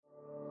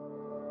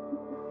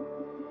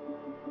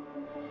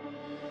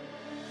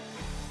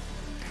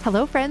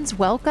Hello, friends.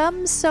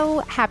 Welcome. So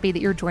happy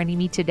that you're joining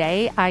me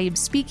today. I am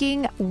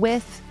speaking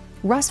with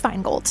Russ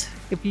Feingold.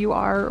 If you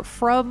are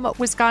from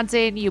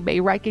Wisconsin, you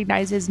may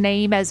recognize his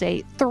name as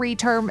a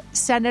 3-term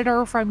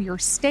senator from your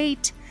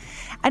state.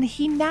 And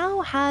he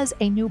now has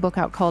a new book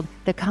out called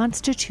The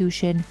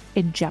Constitution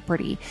in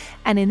Jeopardy.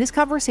 And in this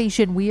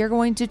conversation, we are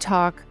going to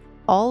talk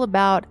all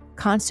about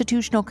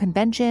constitutional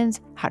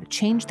conventions, how to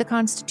change the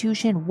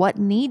Constitution, what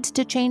needs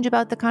to change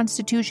about the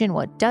Constitution,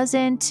 what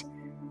doesn't.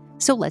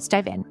 So let's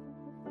dive in.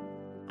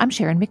 I'm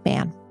Sharon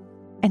McMahon,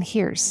 and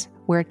here's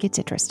where it gets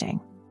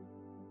interesting.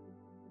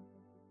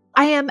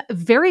 I am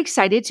very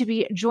excited to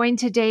be joined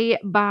today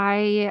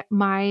by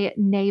my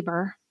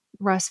neighbor,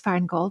 Russ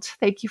Feingold.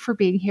 Thank you for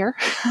being here.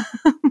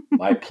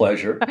 My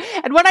pleasure.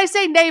 And when I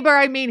say neighbor,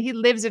 I mean he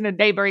lives in a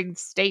neighboring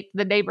state,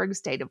 the neighboring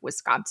state of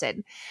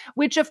Wisconsin,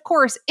 which, of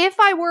course, if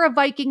I were a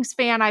Vikings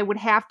fan, I would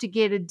have to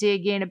get a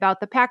dig in about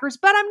the Packers,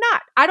 but I'm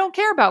not. I don't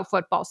care about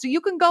football. So you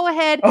can go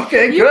ahead.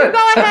 Okay, you good.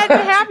 can go ahead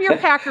and have your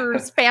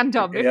Packers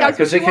fandom. If that's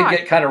because what it you can want.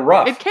 get kind of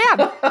rough. It can.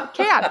 It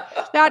can.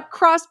 That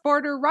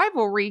cross-border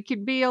rivalry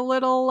can be a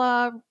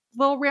little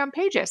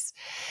rampageous.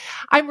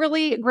 I'm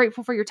really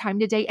grateful for your time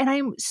today. And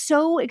I'm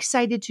so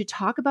excited to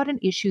talk about an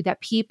issue that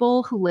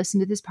people who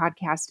listen to this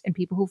podcast and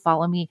people who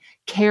follow me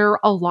care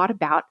a lot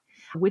about,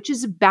 which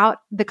is about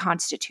the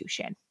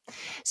Constitution.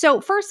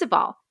 So first of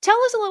all, tell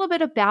us a little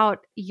bit about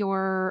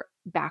your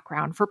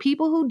background. For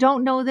people who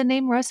don't know the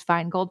name Russ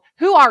Feingold,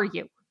 who are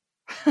you?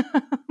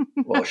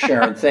 Well,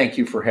 Sharon, thank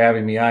you for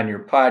having me on your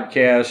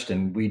podcast.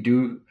 And we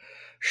do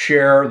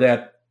share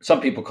that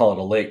some people call it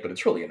a lake, but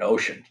it's really an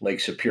ocean,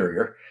 Lake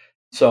Superior.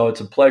 So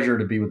it's a pleasure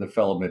to be with a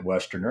fellow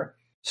Midwesterner.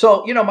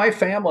 So, my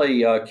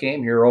family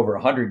came here over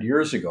 100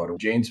 years ago to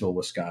Janesville,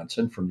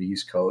 Wisconsin from the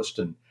East Coast.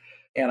 And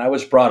I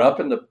was brought up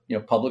in the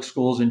public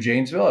schools in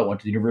Janesville. I went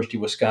to the University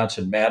of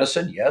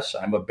Wisconsin-Madison. Yes,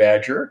 I'm a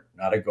Badger,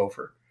 not a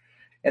Gopher.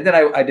 And then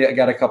I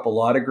got a couple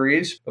law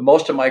degrees. But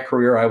most of my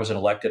career, I was an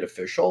elected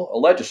official, a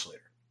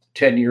legislator.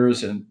 10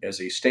 years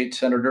as a state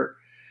senator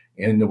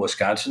in the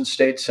Wisconsin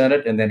State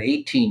Senate, and then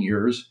 18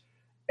 years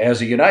as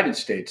a United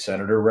States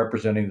Senator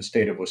representing the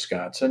state of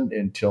Wisconsin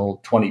until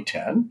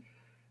 2010.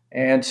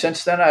 And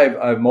since then,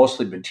 I've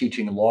mostly been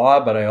teaching law,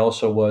 but I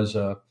also was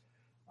an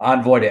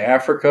envoy to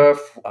Africa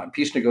on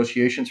peace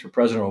negotiations for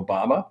President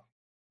Obama.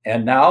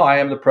 And now I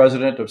am the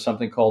president of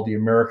something called the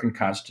American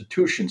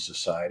Constitution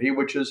Society,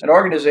 which is an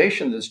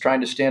organization that's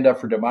trying to stand up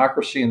for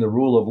democracy and the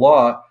rule of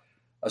law,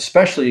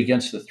 especially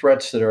against the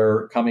threats that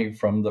are coming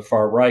from the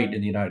far right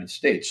in the United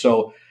States.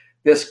 So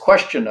this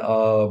question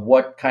of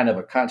what kind of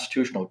a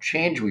constitutional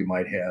change we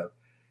might have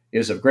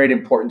is of great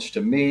importance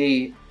to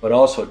me, but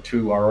also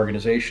to our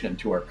organization and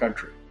to our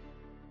country.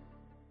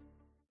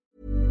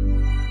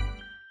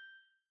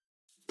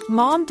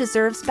 Mom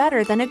deserves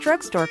better than a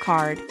drugstore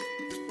card.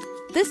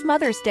 This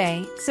Mother's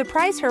Day,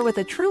 surprise her with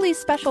a truly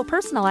special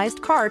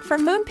personalized card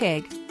from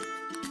Moonpig.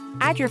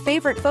 Add your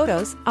favorite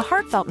photos, a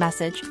heartfelt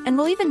message, and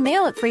we'll even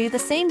mail it for you the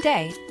same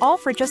day, all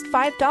for just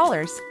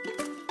 $5.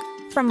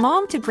 From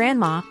mom to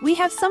grandma, we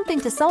have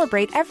something to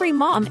celebrate every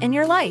mom in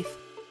your life.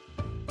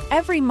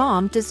 Every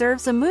mom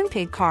deserves a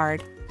Moonpig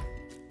card.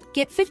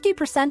 Get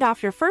 50%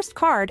 off your first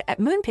card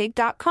at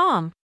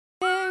moonpig.com.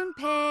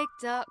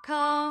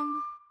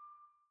 Moonpig.com.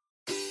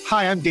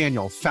 Hi, I'm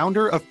Daniel,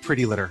 founder of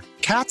Pretty Litter.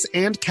 Cats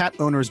and cat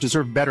owners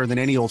deserve better than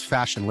any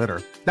old-fashioned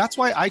litter. That's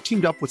why I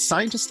teamed up with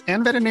scientists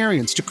and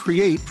veterinarians to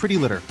create Pretty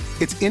Litter.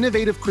 Its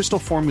innovative crystal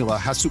formula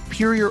has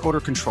superior odor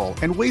control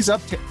and weighs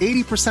up to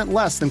 80%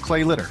 less than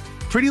clay litter.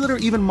 Pretty Litter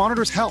even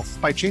monitors health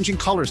by changing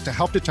colors to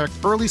help detect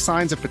early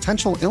signs of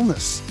potential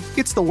illness.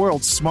 It's the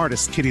world's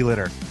smartest kitty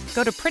litter.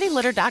 Go to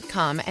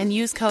prettylitter.com and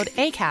use code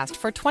ACAST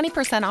for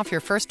 20% off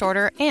your first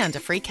order and a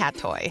free cat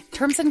toy.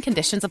 Terms and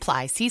conditions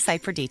apply. See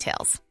site for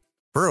details.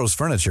 Burrow's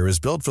furniture is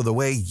built for the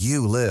way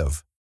you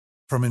live.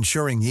 From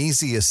ensuring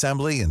easy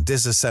assembly and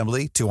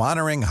disassembly to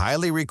honoring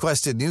highly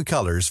requested new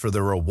colors for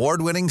their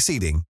award-winning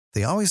seating,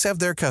 they always have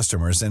their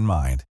customers in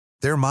mind.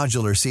 Their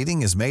modular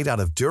seating is made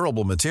out of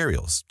durable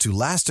materials to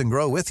last and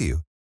grow with you.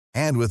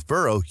 And with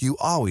Burrow, you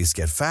always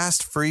get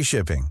fast, free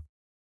shipping.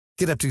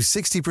 Get up to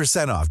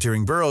 60% off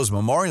during Burrow's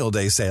Memorial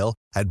Day sale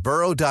at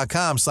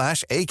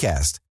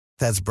burrow.com/ACAST.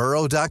 That's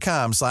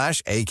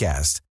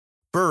burrow.com/ACAST.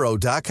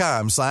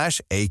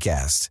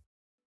 burrow.com/ACAST.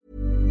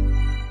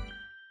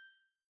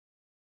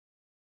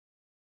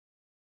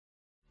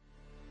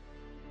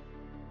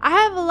 I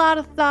have a lot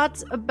of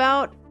thoughts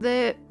about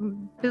the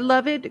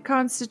beloved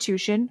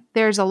Constitution.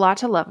 There's a lot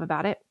to love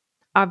about it,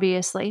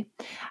 obviously.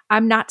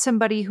 I'm not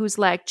somebody who's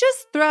like,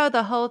 just throw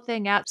the whole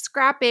thing out,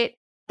 scrap it.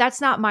 That's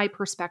not my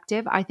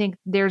perspective. I think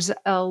there's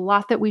a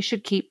lot that we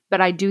should keep,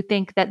 but I do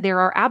think that there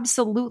are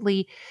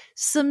absolutely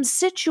some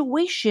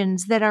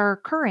situations that are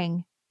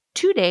occurring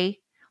today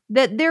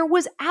that there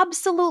was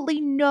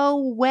absolutely no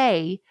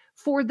way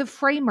for the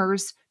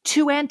framers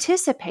to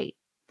anticipate.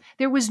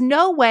 There was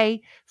no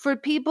way for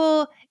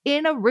people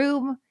in a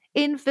room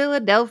in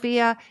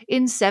Philadelphia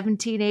in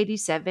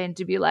 1787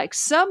 to be like,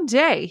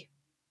 someday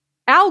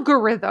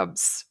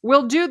algorithms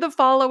will do the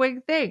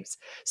following things.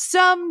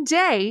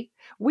 Someday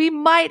we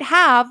might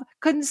have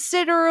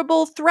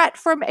considerable threat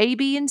from A,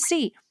 B, and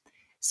C.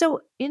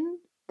 So in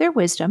their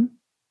wisdom,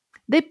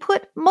 they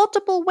put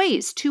multiple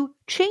ways to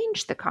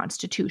change the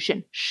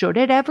Constitution. Should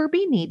it ever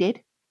be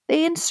needed,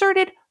 they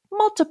inserted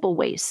multiple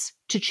ways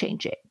to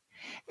change it,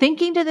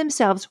 thinking to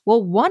themselves,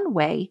 well, one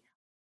way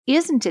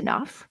isn't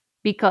enough,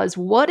 because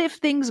what if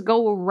things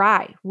go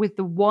awry with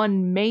the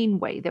one main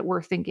way that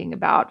we're thinking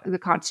about the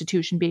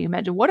Constitution being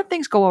amended? What if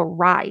things go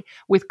awry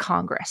with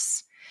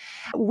Congress?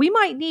 We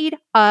might need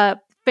a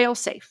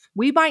failsafe.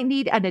 We might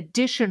need an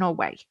additional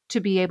way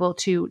to be able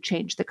to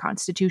change the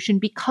Constitution,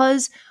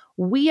 because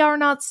we are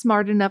not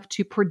smart enough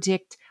to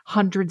predict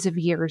hundreds of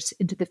years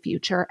into the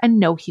future, and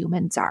no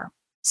humans are.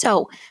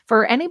 So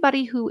for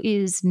anybody who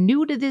is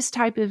new to this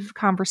type of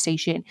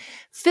conversation,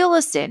 fill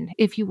us in,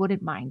 if you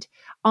wouldn't mind,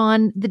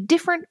 on the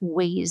different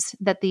ways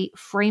that the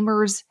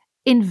framers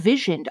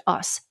envisioned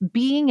us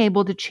being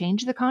able to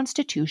change the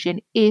Constitution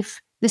if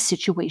the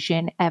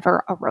situation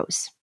ever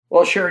arose.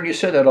 Well, Sharon, you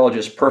said that all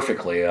just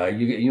perfectly.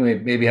 You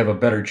maybe have a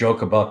better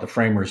joke about the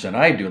framers than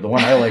I do. The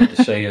one I like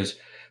to say is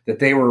that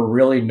they were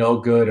really no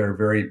good or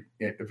very,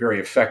 very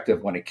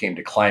effective when it came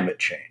to climate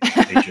change.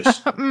 They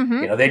just,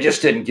 they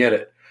just didn't get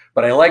it.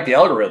 But I like the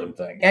algorithm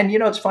thing. And,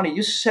 it's funny.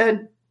 You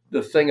said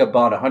the thing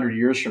about 100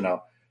 years from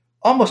now,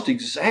 almost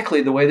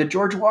exactly the way that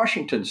George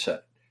Washington said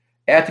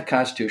it at the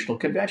Constitutional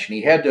Convention.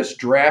 He had this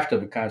draft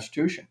of a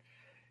Constitution.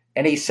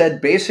 And he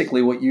said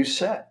basically what you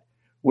said,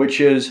 which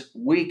is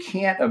we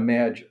can't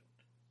imagine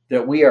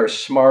that we are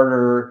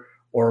smarter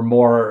or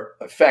more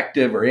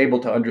effective or able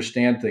to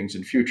understand things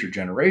in future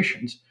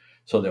generations.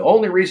 So the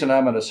only reason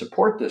I'm going to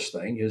support this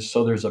thing is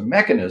so there's a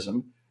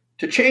mechanism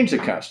to change the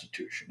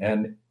Constitution.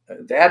 And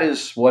that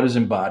is what is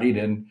embodied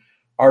in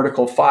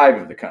Article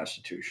 5 of the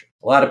Constitution.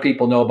 A lot of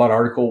people know about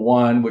Article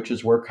 1, which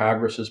is where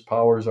Congress's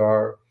powers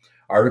are.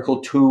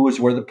 Article 2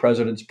 is where the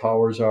president's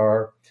powers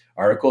are.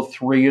 Article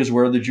 3 is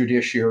where the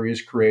judiciary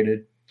is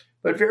created.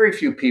 But very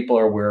few people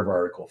are aware of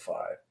Article 5.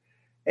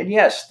 And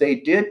yes, they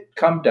did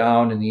come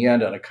down in the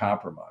end on a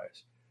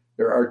compromise.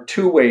 There are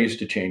two ways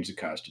to change the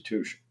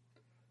Constitution.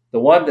 The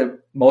one that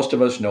most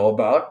of us know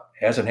about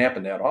hasn't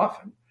happened that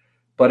often,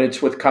 but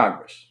it's with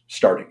Congress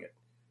starting it.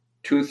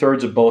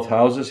 2/3 of both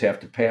houses have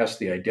to pass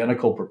the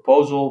identical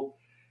proposal.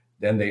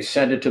 Then they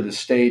send it to the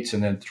states,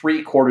 and then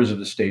 3/4 of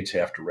the states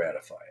have to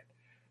ratify it.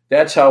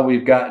 That's how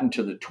we've gotten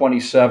to the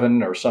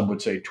 27, or some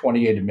would say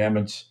 28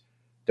 amendments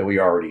that we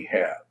already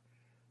have.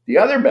 The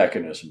other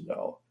mechanism,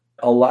 though,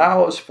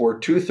 allows for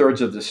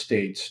 2/3 of the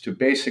states to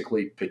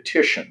basically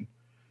petition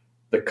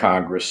the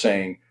Congress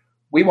saying,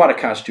 we want a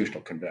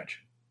constitutional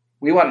convention.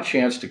 We want a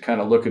chance to kind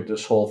of look at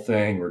this whole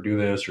thing or do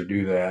this or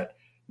do that,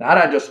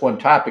 not on just one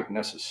topic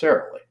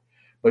necessarily,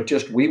 but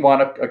just we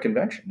want a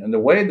convention. And the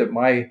way that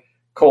my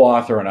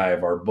co-author and I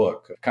of our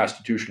book,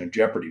 Constitution and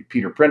Jeopardy,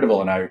 Peter Prindiville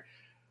and I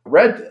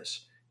read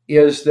this,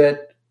 is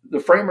that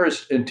the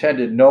framers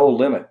intended no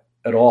limit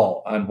at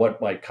all on what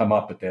might come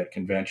up at that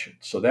convention.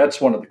 So that's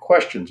one of the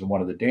questions and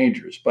one of the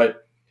dangers.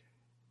 But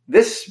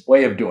this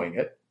way of doing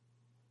it,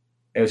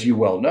 as you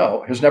well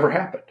know, has never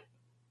happened.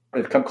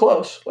 They've come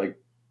close, like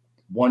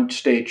one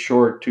state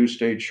short, 2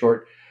 states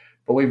short,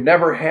 but we've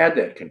never had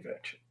that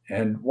convention.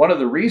 And one of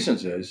the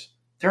reasons is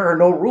there are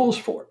no rules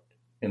for it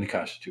in the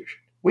Constitution.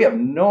 We have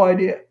no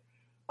idea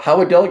how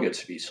a delegate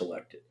to be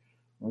selected,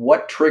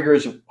 what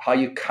triggers how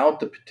you count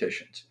the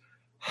petitions,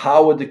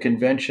 how would the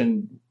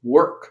convention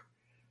work.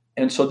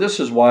 And so this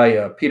is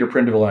why Peter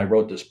Prindiville and I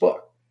wrote this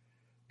book,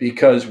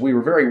 because we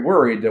were very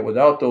worried that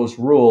without those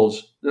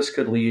rules, this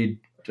could lead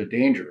to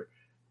danger.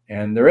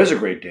 And there is a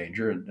great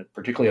danger, and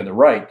particularly on the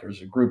right,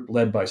 there's a group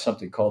led by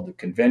something called the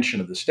Convention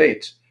of the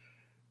States.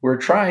 We're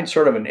trying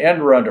sort of an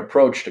end-run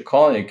approach to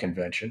calling a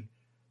convention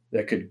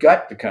that could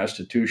gut the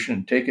Constitution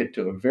and take it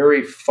to a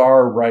very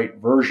far-right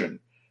version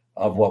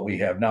of what we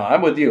have now.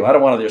 I'm with you. I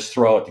don't want to just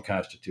throw out the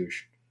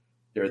Constitution.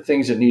 There are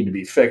things that need to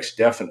be fixed,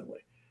 definitely.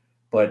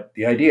 But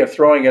the idea of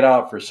throwing it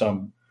out for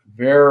some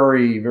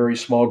very, very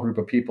small group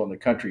of people in the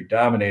country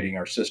dominating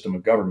our system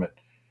of government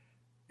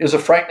is a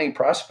frightening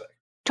prospect.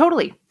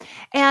 Totally.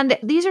 And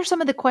these are some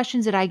of the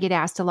questions that I get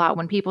asked a lot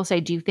when people say,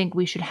 do you think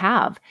we should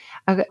have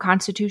a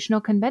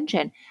constitutional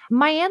convention?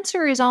 My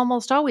answer is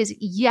almost always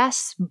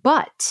yes,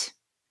 but.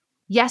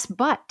 Yes,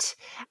 but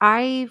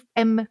I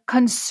am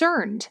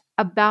concerned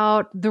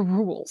about the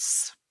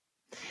rules.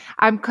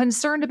 I'm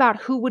concerned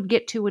about who would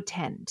get to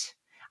attend.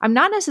 I'm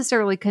not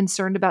necessarily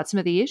concerned about some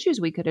of the issues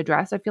we could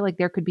address. I feel like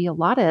there could be a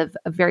lot of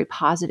very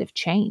positive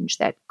change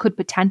that could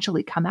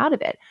potentially come out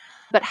of it.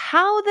 But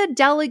how the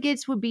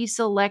delegates would be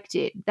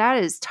selected, that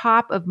is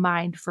top of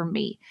mind for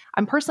me.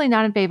 I'm personally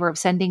not in favor of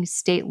sending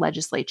state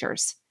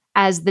legislatures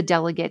as the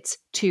delegates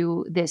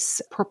to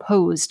this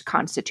proposed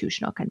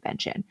constitutional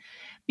convention,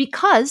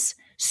 because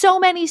so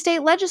many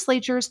state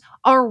legislatures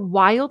are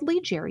wildly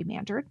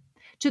gerrymandered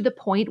to the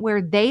point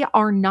where they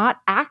are not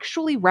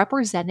actually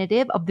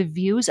representative of the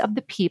views of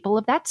the people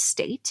of that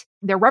state.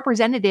 They're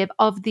representative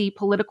of the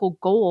political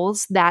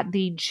goals that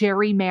the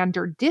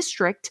gerrymandered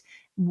district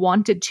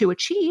wanted to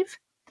achieve.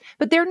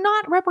 but they're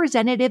not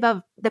representative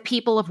of the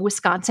people of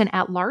Wisconsin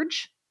at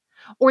large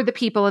or the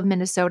people of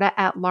Minnesota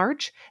at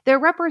large. They're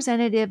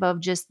representative of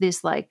just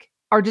this, like,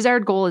 our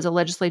desired goal is a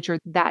legislature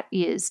that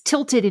is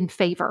tilted in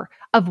favor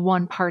of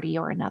one party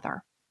or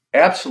another.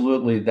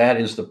 Absolutely,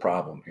 that is the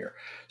problem here.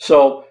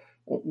 So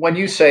when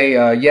you say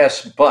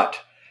yes, but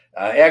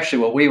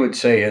actually what we would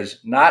say is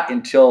not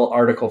until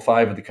Article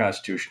 5 of the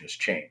Constitution is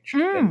changed.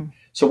 And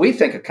so we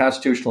think a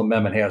constitutional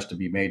amendment has to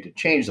be made to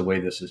change the way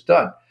this is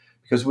done,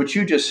 because what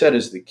you just said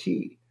is the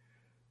key.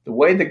 The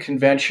way the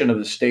convention of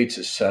the states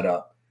is set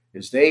up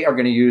is they are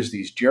going to use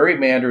these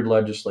gerrymandered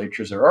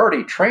legislatures. They're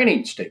already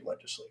training state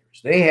legislators.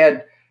 They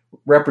had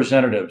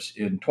representatives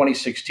in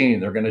 2016.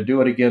 They're going to do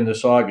it again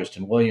this August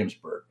in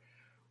Williamsburg,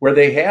 where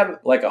they have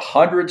like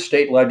 100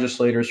 state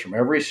legislators from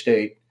every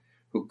state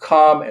who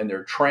come and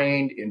they're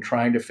trained in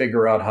trying to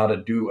figure out how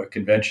to do a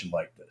convention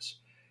like this.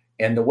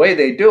 And the way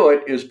they do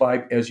it is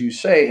by, as you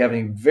say,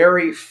 having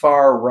very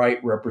far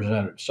right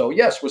representatives. So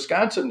yes,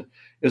 Wisconsin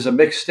is a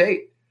mixed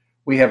state.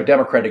 We have a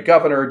Democratic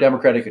governor,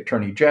 Democratic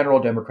attorney general,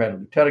 Democratic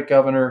lieutenant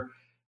governor.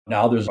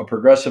 Now there's a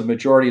progressive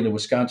majority in the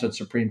Wisconsin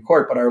Supreme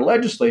Court, but our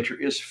legislature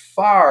is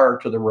far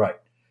to the right.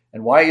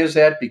 And why is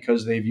that?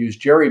 Because they've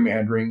used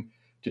gerrymandering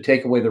to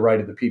take away the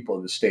right of the people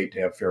of the state to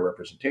have fair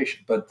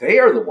representation. But they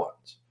are the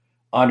ones,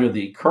 under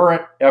the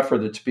current effort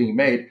that's being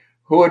made,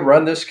 who would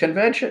run this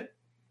convention.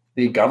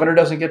 The governor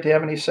doesn't get to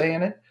have any say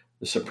in it.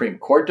 The Supreme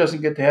Court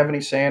doesn't get to have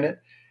any say in it.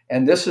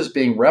 And this is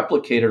being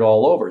replicated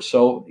all over.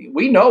 So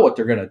we know what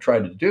they're going to try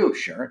to do,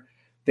 Sharon.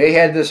 They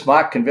had this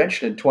mock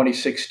convention in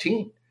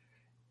 2016.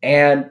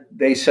 And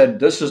they said,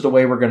 this is the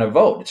way we're going to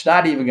vote. It's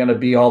not even going to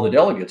be all the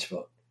delegates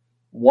vote.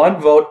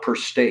 One vote per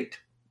state.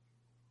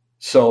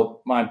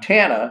 So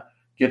Montana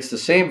gets the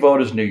same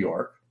vote as New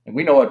York. And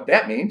we know what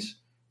that means.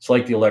 It's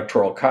like the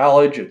Electoral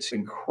College. It's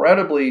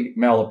incredibly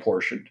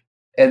malapportioned.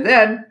 And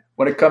then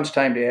when it comes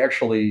time to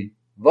actually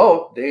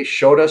vote, they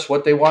showed us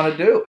what they want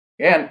to do.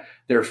 And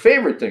their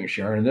favorite thing,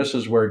 Sharon, and this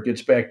is where it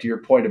gets back to your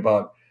point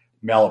about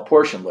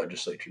malapportioned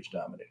legislatures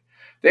dominating.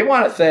 They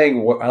want a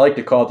thing, what I like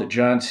to call it the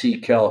John C.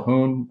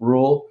 Calhoun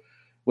rule,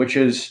 which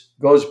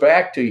goes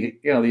back to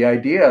the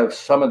idea of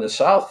some in the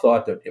South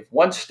thought that if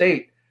one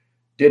state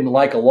didn't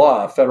like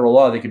a federal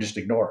law, they could just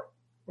ignore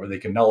it or they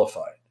can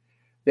nullify it.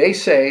 They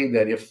say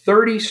that if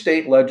 30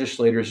 state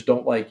legislators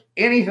don't like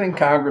anything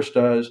Congress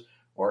does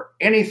or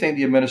anything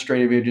the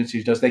administrative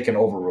agencies does, they can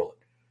overrule it.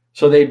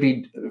 So they'd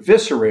be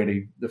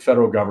eviscerating the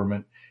federal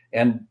government,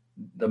 and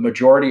the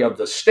majority of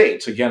the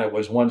states, again, it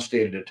was one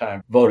state at a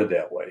time, voted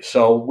that way.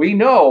 So we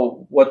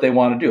know what they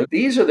want to do.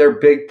 These are their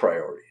big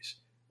priorities,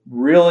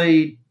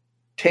 really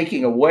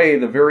taking away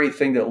the very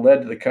thing that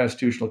led to the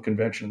Constitutional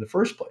Convention in the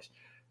first place.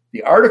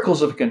 The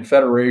Articles of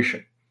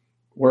Confederation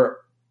were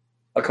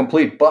a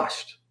complete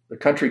bust. The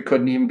country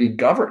couldn't even be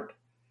governed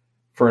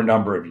for a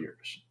number of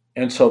years.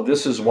 And so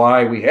this is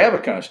why we have a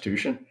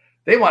constitution.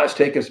 They want to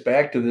take us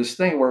back to this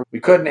thing where we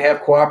couldn't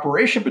have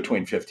cooperation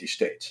between 50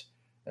 states.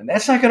 And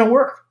that's not going to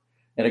work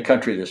in a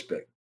country this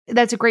big.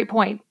 That's a great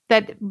point,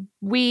 that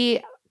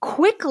we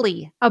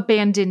quickly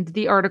abandoned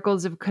the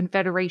Articles of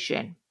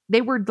Confederation.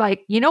 They were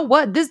like, you know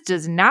what? This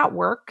does not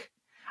work.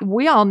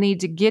 We all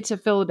need to get to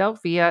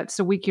Philadelphia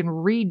so we can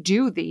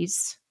redo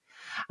these.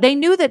 They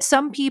knew that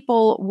some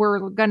people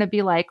were going to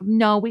be like,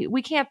 no,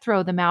 we can't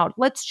throw them out.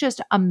 Let's just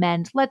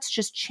amend. Let's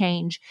just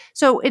change.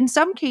 So in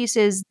some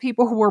cases,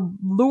 people who were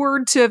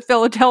lured to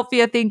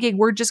Philadelphia thinking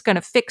we're just going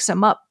to fix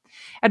them up.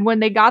 And when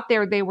they got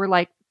there, they were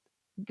like,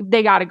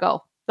 they got to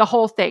go. The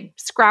whole thing,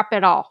 scrap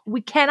it all.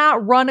 We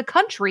cannot run a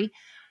country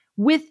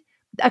with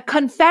a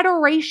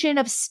confederation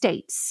of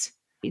states.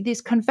 This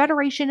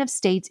confederation of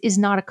states is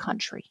not a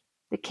country.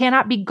 It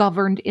cannot be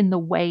governed in the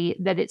way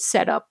that it's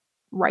set up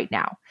right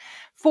now.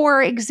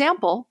 For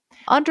example,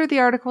 under the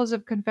Articles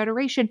of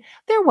Confederation,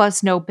 there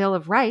was no Bill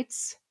of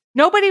Rights.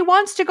 Nobody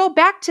wants to go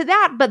back to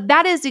that, but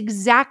that is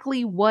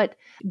exactly what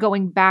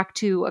going back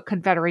to a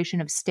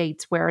confederation of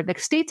states, where the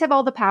states have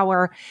all the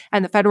power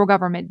and the federal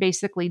government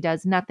basically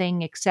does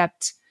nothing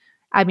except,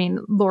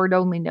 Lord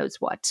only knows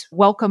what.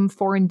 Welcome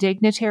foreign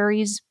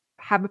dignitaries,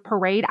 have a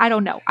parade. I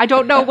don't know. I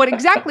don't know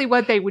exactly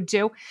what they would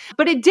do,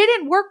 but it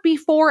didn't work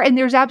before, and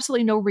there's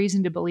absolutely no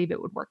reason to believe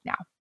it would work now.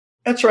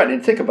 That's right.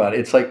 And think about it.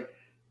 It's like,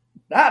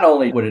 not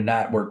only would it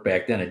not work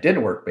back then, it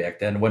didn't work back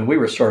then when we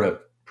were sort of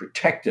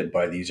protected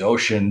by these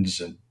oceans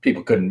and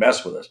people couldn't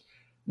mess with us.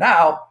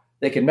 Now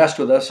they can mess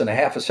with us in a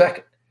half a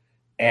second.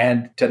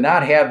 And to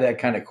not have that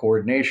kind of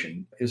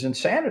coordination is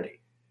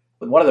insanity.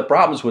 But one of the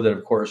problems with it,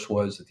 of course,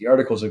 was that the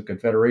Articles of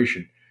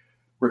Confederation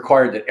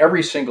required that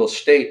every single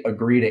state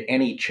agree to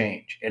any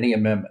change, any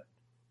amendment.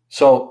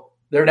 So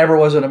there never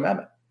was an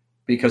amendment,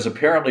 because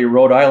apparently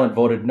Rhode Island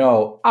voted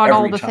no on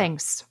all the time.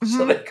 things.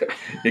 So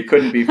it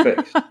couldn't be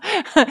fixed.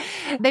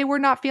 They were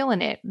not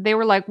feeling it. They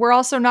were like, we're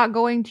also not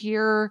going to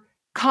your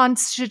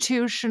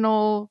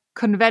constitutional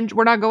convention.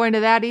 We're not going to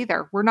that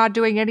either. We're not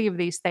doing any of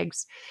these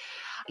things.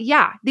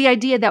 Yeah, the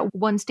idea that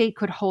one state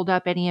could hold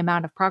up any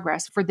amount of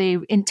progress for the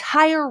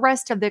entire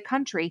rest of the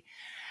country,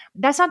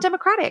 that's not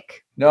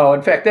democratic. No,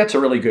 in fact, that's a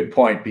really good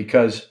point,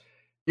 because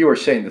You were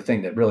saying the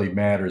thing that really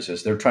matters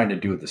is they're trying to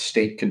do the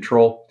state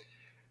control.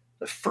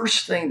 The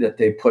first thing that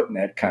they put in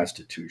that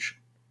Constitution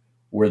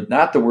were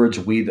not the words,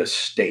 we the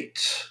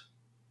states.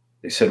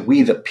 They said,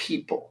 we the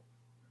people.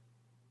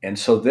 And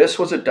so this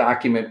was a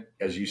document,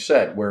 as you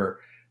said, where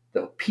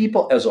the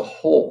people as a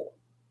whole,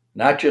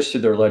 not just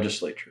through their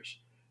legislatures,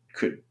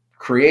 could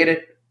create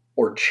it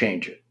or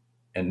change it,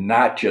 and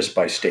not just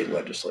by state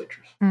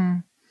legislatures.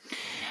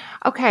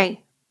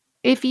 Okay.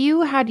 If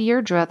you had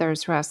your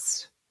druthers,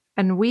 Russ,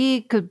 and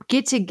we could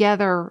get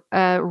together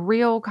a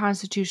real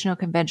constitutional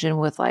convention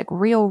with like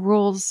real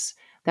rules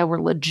that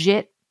were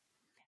legit,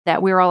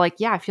 that we were all like,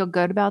 yeah, I feel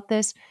good about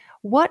this.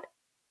 What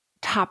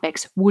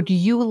topics would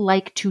you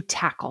like to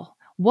tackle?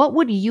 What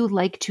would you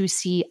like to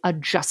see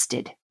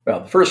adjusted?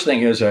 Well, the first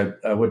thing is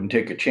I wouldn't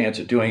take a chance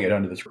at doing it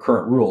under the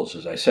current rules.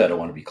 As I said, I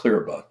want to be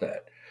clear about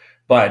that.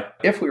 But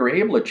if we were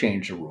able to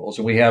change the rules,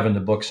 and we have in the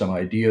book some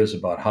ideas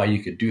about how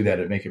you could do that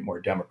and make it more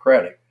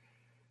democratic,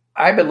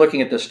 I've been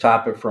looking at this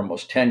topic for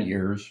almost 10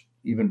 years,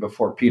 even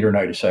before Peter and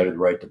I decided to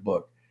write the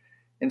book.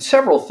 And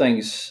several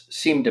things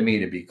seem to me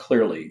to be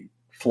clearly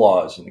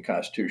flaws in the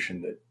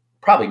Constitution that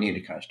probably need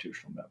a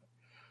constitutional amendment.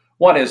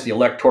 One is the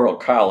Electoral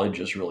College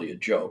is really a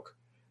joke.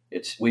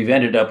 We've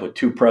ended up with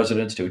two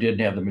presidents who didn't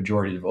have the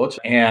majority of the votes,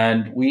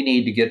 and we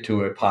need to get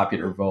to a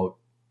popular vote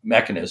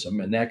mechanism,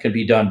 and that can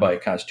be done by a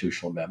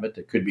constitutional amendment.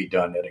 That could be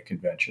done at a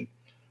convention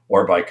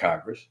or by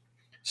Congress.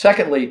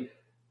 Secondly,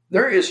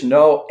 there is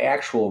no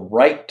actual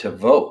right to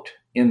vote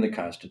in the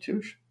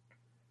Constitution.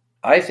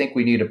 I think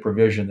we need a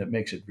provision that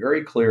makes it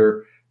very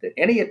clear that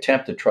any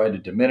attempt to try to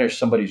diminish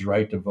somebody's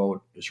right to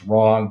vote is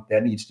wrong.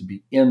 That needs to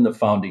be in the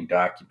founding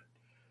document.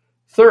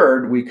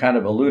 Third, we kind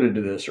of alluded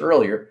to this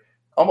earlier,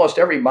 almost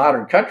every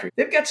modern country,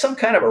 they've got some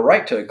kind of a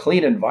right to a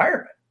clean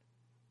environment.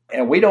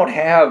 And we don't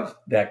have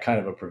that kind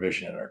of a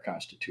provision in our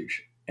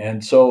Constitution.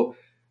 And so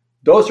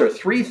those are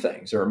three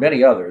things. There are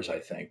many others, I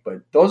think,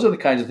 but those are the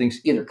kinds of things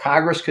either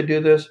Congress could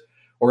do this,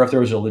 or if there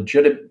was a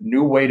legitimate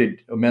new way to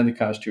amend the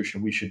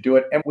Constitution, we should do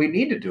it. And we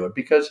need to do it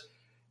because,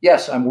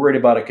 yes, I'm worried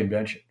about a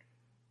convention.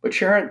 But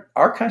Sharon,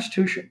 our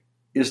Constitution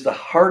is the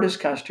hardest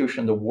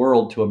Constitution in the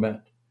world to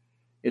amend.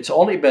 It's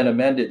only been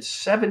amended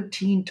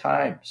 17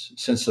 times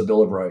since the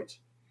Bill of Rights.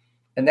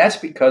 And that's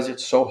because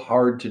it's so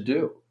hard to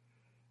do.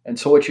 And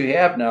so what you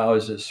have now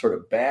is this sort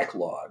of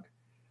backlog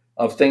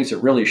of things that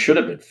really should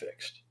have been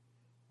fixed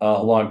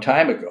a long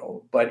time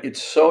ago. But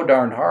it's so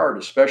darn hard,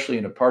 especially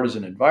in a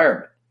partisan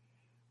environment.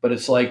 But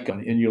it's like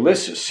in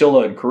Ulysses,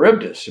 Scylla, and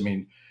Charybdis. I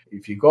mean,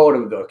 if you go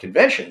to the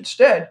convention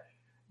instead,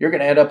 you're going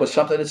to end up with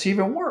something that's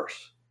even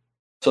worse.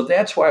 So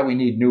that's why we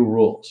need new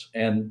rules.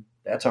 And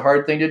that's a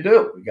hard thing to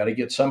do. We got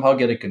to somehow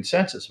get a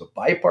consensus, a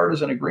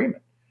bipartisan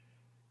agreement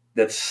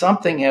that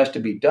something has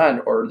to be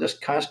done, or this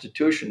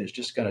Constitution is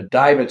just going to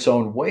dive its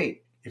own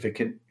weight.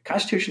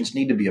 Constitutions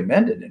need to be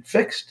amended and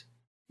fixed.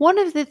 One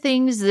of the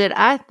things that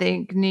I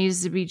think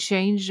needs to be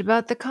changed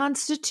about the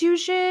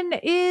Constitution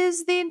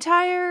is the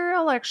entire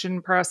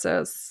election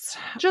process.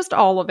 Just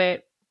all of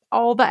it,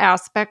 all the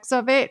aspects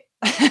of it.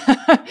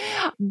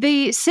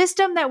 The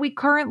system that we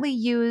currently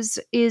use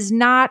is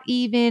not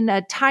even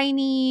a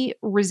tiny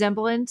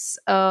resemblance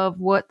of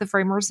what the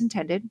framers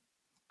intended.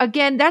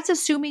 Again, that's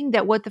assuming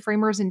that what the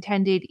framers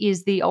intended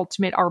is the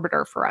ultimate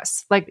arbiter for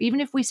us. Like,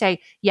 even if we say,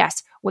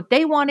 yes, what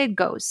they wanted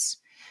goes.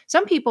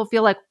 Some people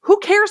feel like, who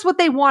cares what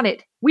they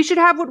wanted? We should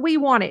have what we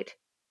wanted.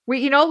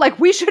 We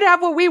should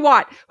have what we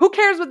want. Who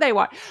cares what they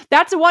want?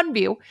 That's one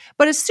view.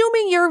 But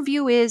assuming your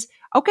view is,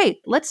 okay,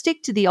 let's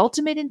stick to the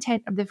ultimate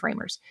intent of the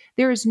framers.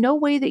 There is no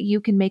way that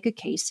you can make a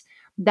case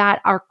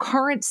that our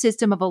current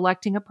system of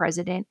electing a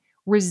president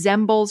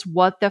resembles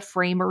what the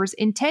framers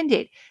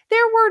intended.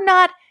 There were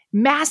not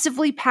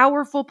massively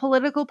powerful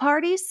political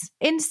parties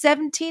in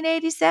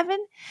 1787.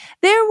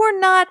 There were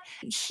not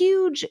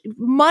huge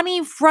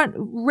money front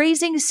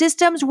raising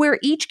systems where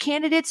each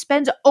candidate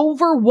spends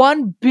over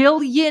 $1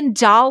 billion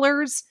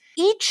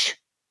each.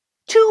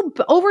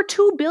 Over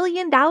 $2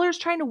 billion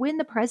trying to win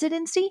the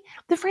presidency.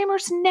 The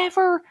framers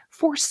never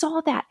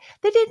foresaw that.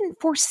 They didn't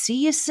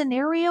foresee a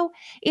scenario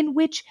in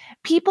which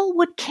people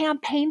would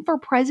campaign for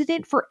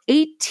president for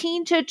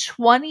 18 to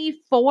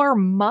 24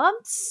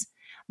 months.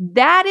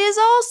 That is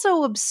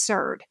also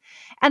absurd.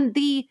 And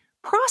the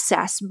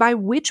process by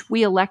which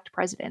we elect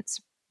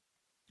presidents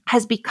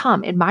has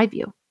become, in my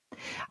view,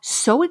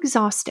 so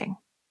exhausting,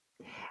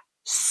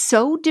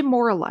 so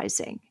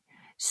demoralizing,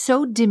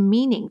 so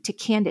demeaning to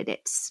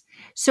candidates,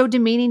 so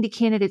demeaning to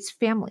candidates'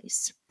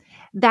 families,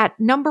 that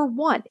number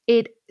one,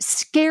 it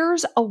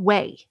scares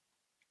away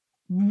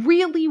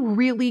really,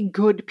 really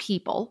good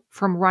people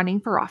from running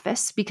for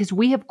office because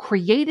we have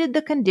created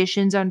the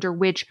conditions under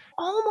which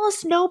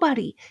almost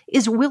nobody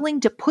is willing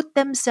to put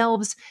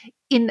themselves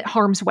in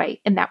harm's way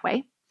in that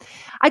way.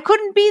 I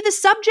couldn't be the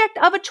subject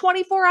of a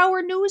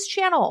 24-hour news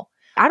channel.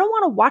 I don't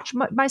want to watch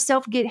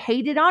myself get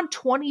hated on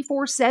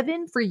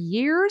 24/7 for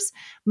years.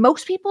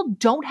 Most people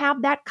don't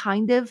have that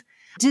kind of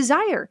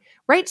desire,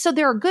 right? So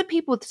there are good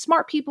people with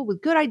smart people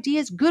with good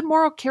ideas, good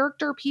moral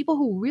character, people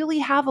who really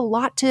have a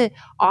lot to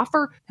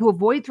offer, who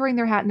avoid throwing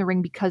their hat in the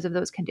ring because of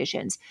those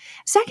conditions.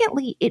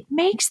 Secondly, it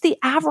makes the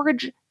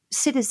average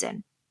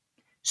citizen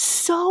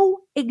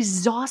so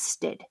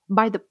exhausted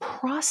by the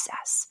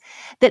process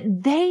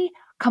that they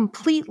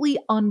completely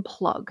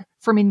unplug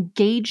from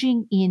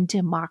engaging in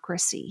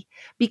democracy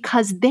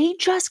because they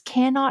just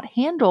cannot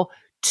handle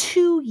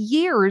 2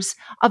 years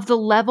of the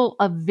level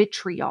of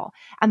vitriol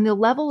and the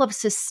level of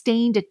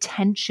sustained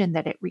attention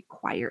that it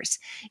requires.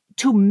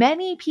 To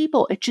many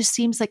people, it just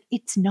seems like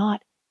it's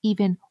not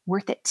even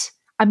worth it.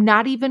 I'm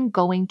not even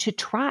going to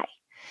try.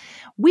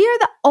 We are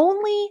the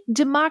only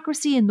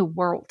democracy in the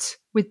world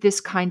with this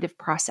kind of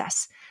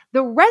process.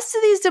 The rest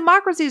of these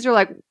democracies are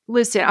like,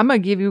 listen, I'm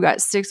going to give you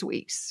guys 6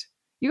 weeks.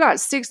 You got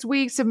 6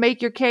 weeks to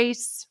make your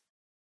case,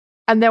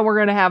 and then we're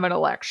going to have an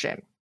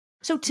election.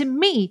 So to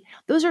me,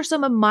 those are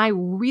some of my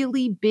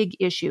really big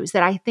issues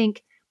that I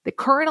think the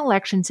current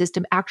election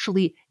system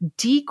actually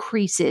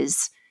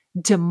decreases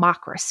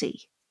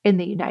democracy in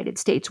the United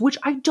States, which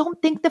I don't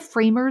think the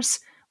framers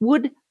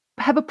would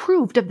have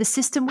approved of the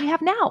system we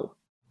have now.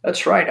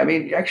 That's right. I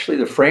mean, actually,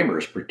 the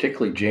framers,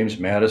 particularly James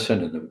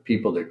Madison and the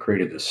people that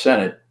created the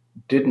Senate,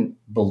 didn't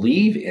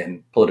believe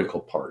in political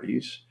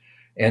parties,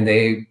 and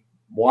they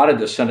wanted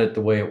the Senate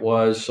the way it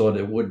was so that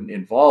it wouldn't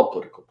involve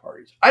political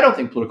parties. I don't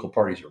think political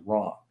parties are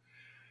wrong,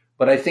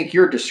 but I think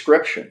your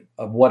description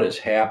of what has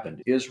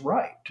happened is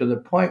right, to the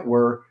point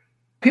where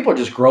people are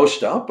just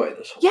grossed out by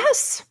this.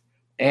 Yes.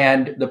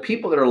 And the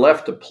people that are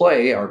left to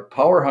play are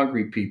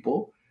power-hungry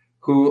people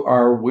who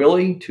are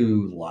willing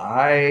to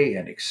lie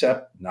and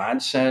accept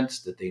nonsense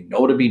that they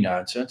know to be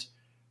nonsense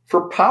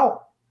for power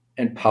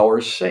and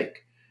power's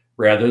sake,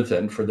 rather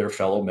than for their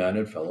fellow men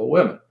and fellow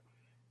women.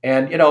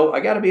 And, I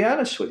got to be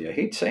honest with you. I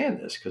hate saying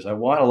this because I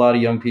want a lot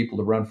of young people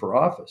to run for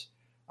office.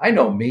 I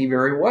know me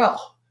very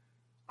well.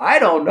 I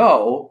don't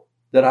know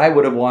that I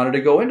would have wanted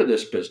to go into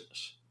this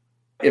business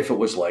if it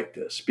was like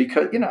this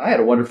because, I had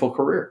a wonderful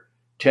career.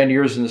 10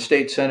 years in the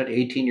state Senate,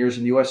 18 years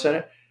in the U.S.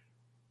 Senate.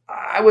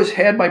 I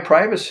had my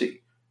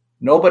privacy.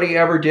 Nobody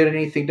ever did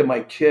anything to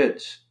my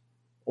kids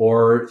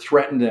or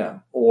threatened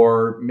them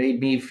or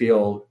made me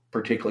feel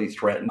particularly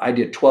threatened. I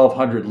did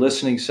 1,200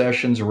 listening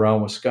sessions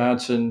around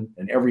Wisconsin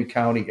in every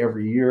county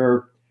every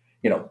year,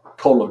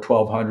 total of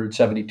 1,200,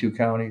 72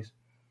 counties.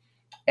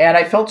 And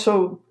I felt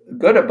so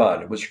good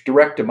about it. It was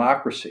direct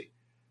democracy.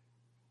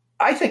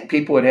 I think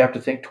people would have to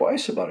think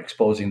twice about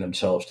exposing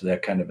themselves to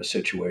that kind of a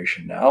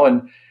situation now.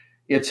 And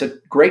it's a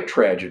great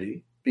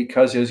tragedy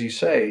because, as you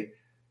say,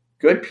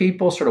 good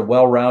people, sort of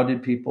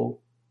well-rounded people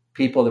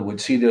that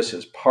would see this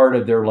as part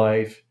of their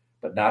life,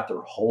 but not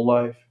their whole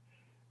life,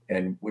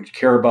 and would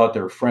care about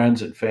their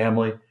friends and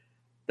family,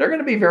 they're going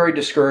to be very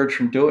discouraged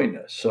from doing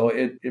this. So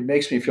it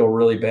makes me feel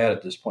really bad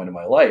at this point in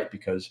my life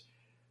because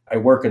I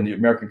work in the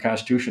American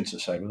Constitution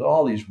Society with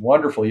all these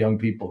wonderful young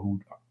people who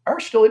are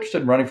still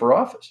interested in running for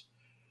office.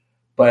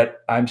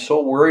 But I'm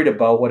so worried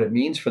about what it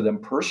means for them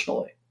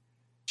personally.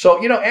 So,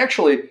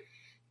 actually,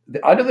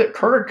 under the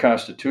current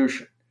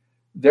Constitution,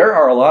 there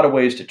are a lot of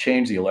ways to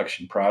change the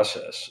election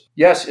process.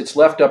 Yes, it's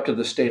left up to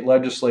the state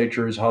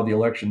legislatures how the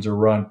elections are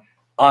run,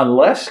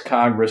 unless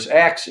Congress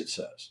acts, it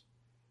says.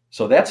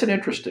 So that's an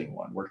interesting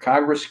one, where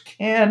Congress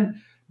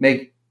can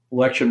make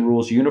election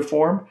rules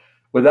uniform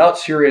without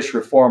serious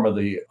reform of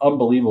the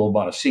unbelievable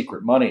amount of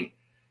secret money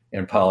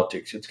in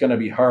politics. It's going to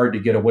be hard to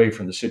get away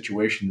from the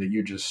situation that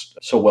you just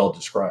so well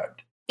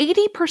described.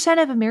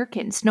 80% of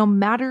Americans, no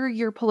matter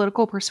your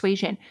political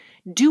persuasion,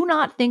 do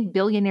not think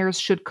billionaires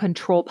should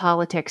control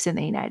politics in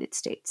the United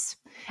States.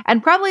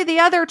 And probably the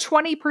other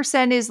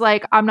 20% is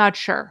like, I'm not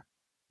sure.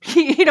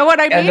 You know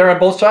what I mean? And they're on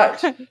both sides,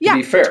 to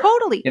be fair.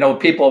 Totally.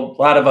 People,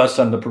 a lot of us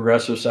on the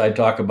progressive side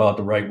talk about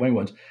the right-wing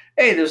ones.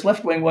 Hey, there's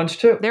left-wing ones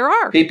too. There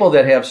are. People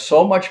that have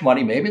so much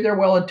money, maybe they're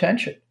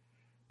well-intentioned,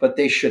 but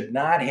they should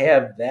not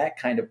have that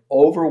kind of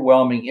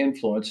overwhelming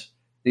influence.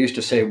 They used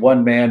to say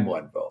one man,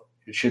 one vote.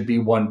 It should be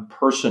one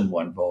person,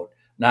 one vote,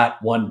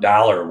 not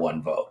 $1,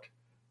 one vote.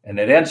 And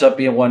it ends up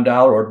being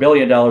 $1 or $1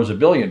 billion, a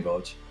billion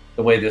votes,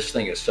 the way this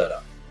thing is set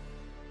up.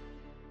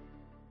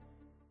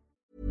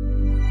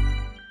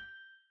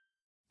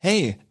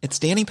 Hey, it's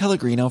Danny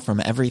Pellegrino from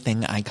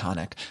Everything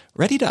Iconic.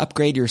 Ready to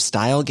upgrade your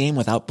style game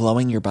without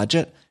blowing your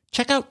budget?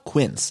 Check out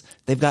Quince.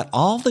 They've got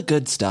all the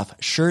good stuff,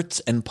 shirts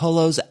and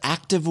polos,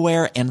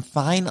 activewear, and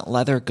fine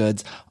leather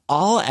goods,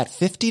 all at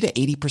 50 to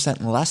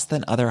 80% less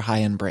than other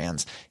high-end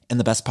brands. And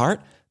the best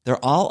part?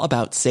 They're all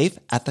about safe,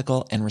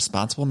 ethical, and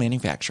responsible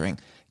manufacturing.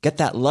 Get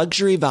that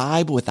luxury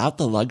vibe without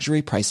the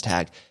luxury price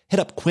tag. Hit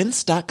up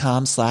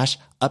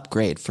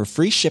quince.com/upgrade for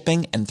free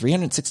shipping and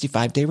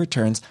 365-day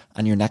returns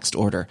on your next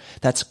order.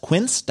 That's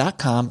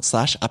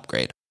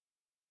quince.com/upgrade.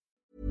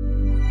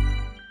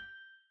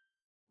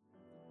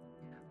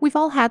 We've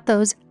all had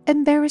those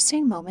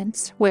embarrassing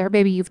moments where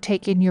maybe you've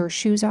taken your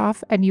shoes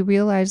off and you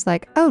realize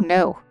oh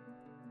no,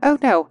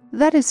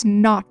 that is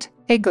not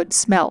a good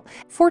smell.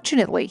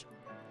 Fortunately,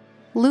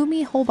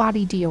 Lumi Whole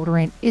Body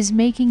Deodorant is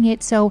making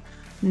it so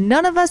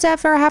None of us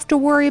ever have to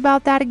worry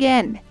about that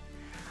again.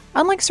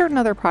 Unlike certain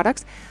other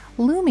products,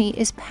 Lumi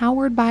is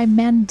powered by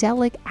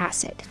mandelic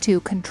acid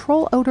to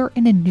control odor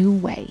in a new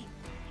way.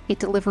 It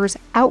delivers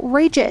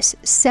outrageous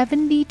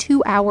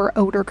 72-hour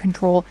odor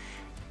control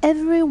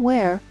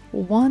everywhere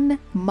one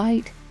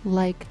might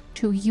like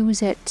to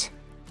use it.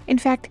 In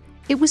fact,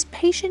 it was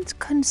patients'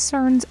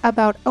 concerns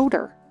about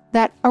odor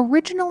that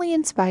originally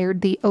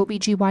inspired the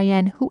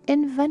OBGYN who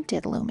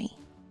invented Lumi.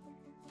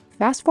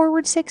 Fast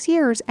forward 6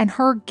 years, and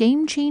her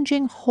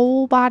game-changing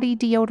whole-body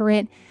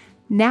deodorant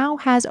now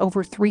has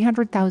over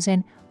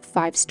 300,000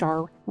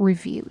 5-star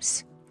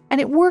reviews. And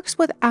it works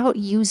without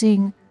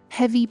using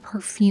heavy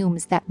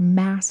perfumes that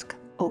mask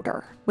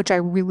odor, which I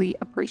really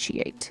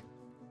appreciate.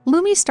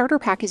 Lumi's starter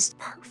pack is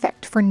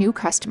perfect for new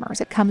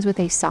customers. It comes with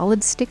a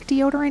solid stick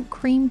deodorant,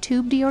 cream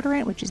tube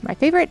deodorant, which is my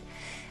favorite,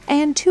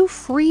 and 2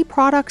 free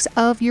products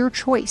of your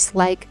choice,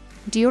 like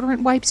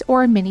deodorant wipes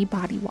or a mini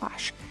body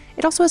wash.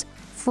 It also has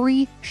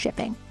free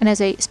shipping. And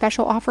as a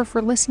special offer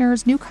for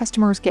listeners, new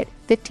customers get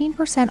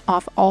 15%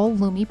 off all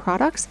Lumi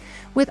products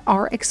with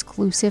our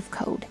exclusive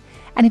code.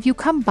 And if you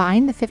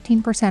combine the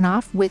 15%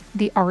 off with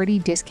the already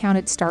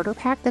discounted starter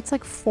pack, that's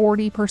like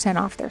 40%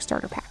 off their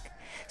starter pack.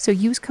 So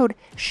use code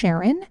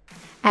Sharon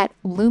at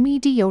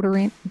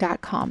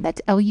lumideodorant.com.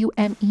 That's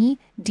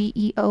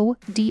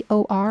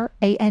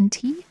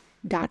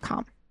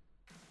LUMEDEODORANT.com.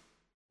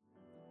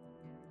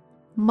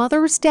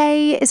 Mother's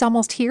Day is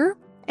almost here.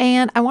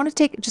 And I want to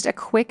take just a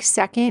quick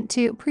second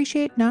to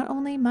appreciate not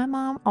only my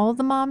mom, all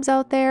the moms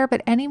out there,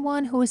 but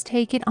anyone who has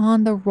taken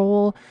on the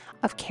role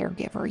of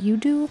caregiver. You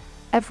do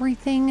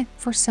everything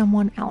for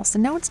someone else.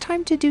 And now it's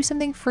time to do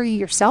something for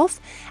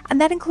yourself. And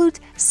that includes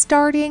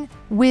starting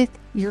with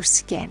your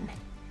skin.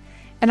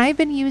 And I've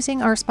been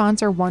using our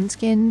sponsor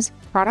OneSkin's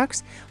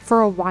products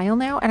for a while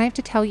now. And I have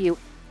to tell you,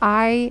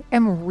 I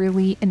am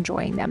really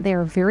enjoying them. They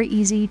are very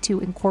easy to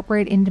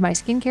incorporate into my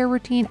skincare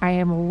routine. I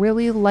am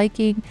really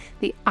liking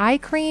the eye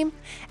cream.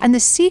 And the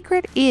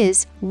secret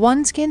is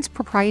OneSkin's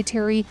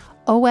proprietary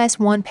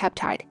OS1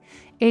 peptide.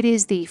 It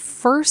is the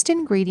first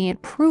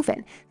ingredient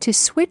proven to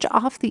switch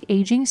off the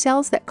aging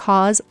cells that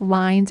cause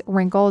lines,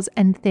 wrinkles,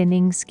 and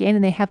thinning skin.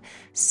 And they have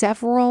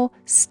several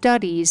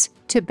studies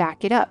to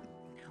back it up.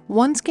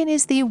 OneSkin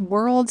is the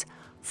world's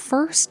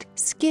first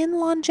skin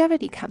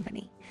longevity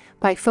company.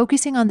 By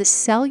focusing on the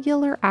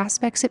cellular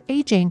aspects of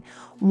aging,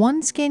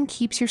 OneSkin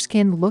keeps your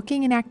skin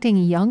looking and acting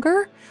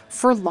younger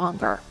for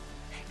longer.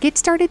 Get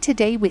started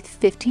today with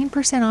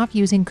 15% off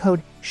using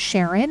code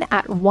Sharon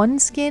at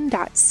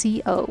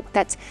oneskin.co.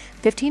 That's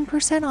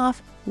 15%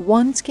 off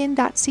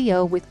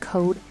oneskin.co with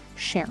code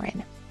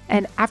Sharon.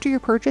 And after your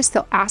purchase,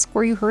 they'll ask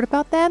where you heard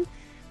about them.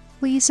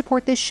 Please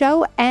support this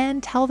show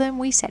and tell them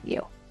we sent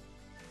you.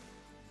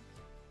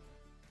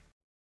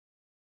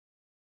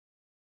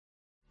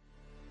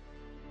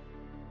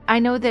 I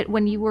know that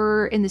when you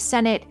were in the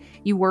Senate,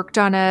 you worked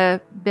on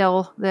a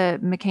bill, the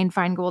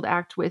McCain-Feingold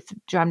Act with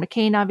John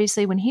McCain,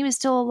 obviously, when he was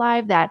still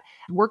alive, that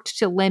worked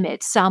to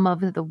limit some of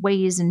the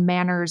ways and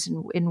manners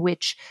in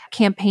which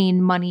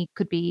campaign money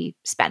could be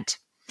spent.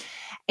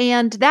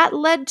 And that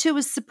led to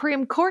a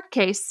Supreme Court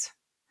case.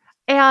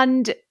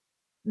 And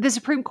the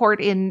Supreme Court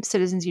in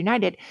Citizens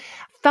United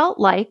felt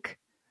like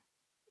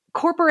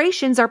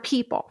corporations are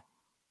people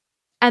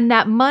and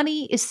that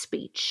money is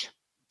speech.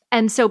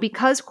 And so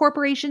because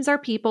corporations are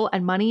people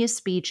and money is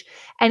speech,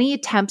 any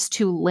attempts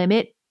to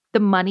limit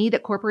the money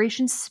that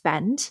corporations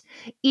spend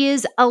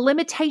is a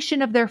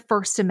limitation of their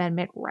First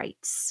Amendment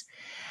rights.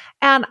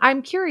 And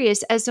I'm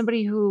curious, as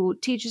somebody who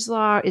teaches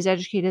law, is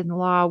educated in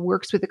law,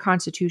 works with the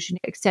Constitution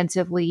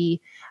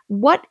extensively,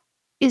 what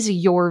is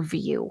your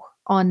view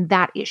on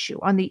that issue,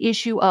 on the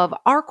issue of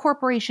are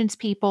corporations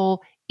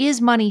people?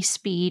 Is money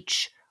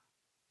speech?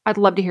 I'd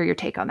love to hear your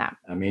take on that.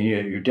 I mean,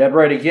 you're dead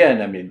right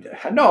again. I mean,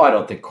 no, I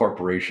don't think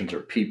corporations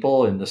are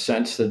people in the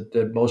sense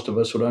that most of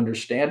us would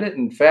understand it.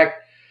 In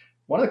fact,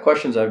 one of the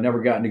questions I've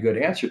never gotten a good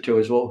answer to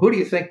is, well, who do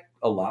you think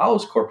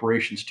allows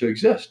corporations to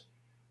exist?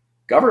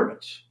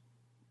 Governments.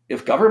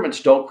 If governments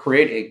don't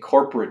create a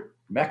corporate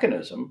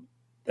mechanism,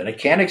 then it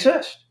can't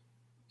exist.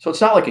 So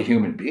it's not like a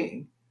human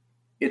being.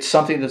 It's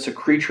something that's a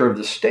creature of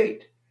the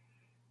state.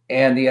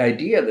 And the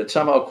idea that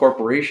somehow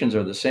corporations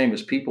are the same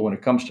as people when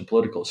it comes to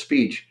political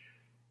speech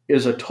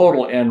is a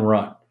total end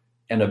run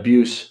and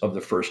abuse of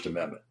the First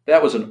Amendment.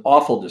 That was an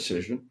awful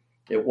decision.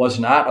 It was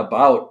not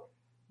about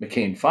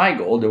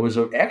McCain-Feingold. It was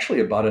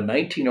actually about a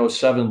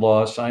 1907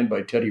 law signed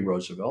by Teddy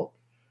Roosevelt,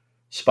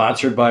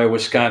 sponsored by a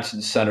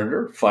Wisconsin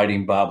senator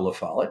fighting Bob La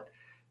Follette,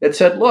 that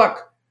said,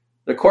 look,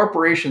 the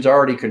corporations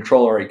already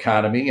control our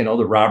economy,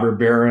 the robber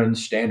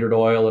barons, Standard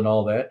Oil and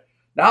all that.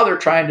 Now they're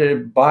trying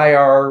to buy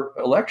our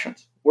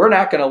elections. We're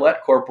not going to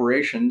let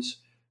corporations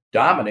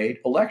dominate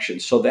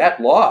elections. So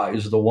that law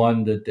is the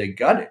one that they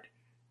gutted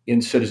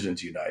in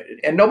Citizens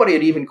United. And nobody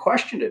had even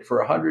questioned it for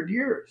 100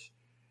 years.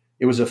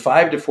 It was a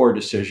 5-4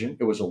 decision.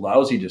 It was a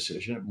lousy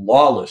decision, a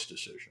lawless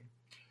decision.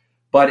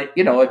 But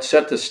it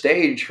set the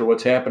stage for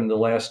what's happened in the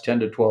last 10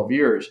 to 12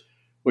 years,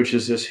 which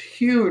is this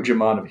huge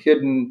amount of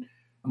hidden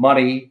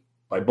money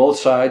by both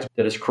sides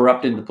that has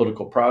corrupted the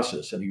political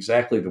process in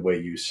exactly the way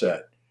you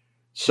said.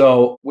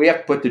 So we have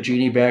to put the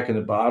genie back in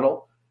the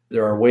bottle.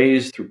 There are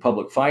ways through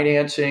public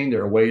financing.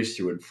 There are ways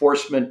through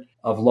enforcement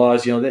of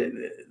laws.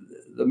 The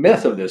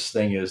myth of this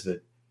thing is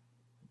that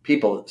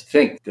people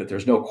think that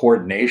there's no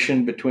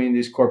coordination between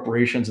these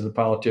corporations and the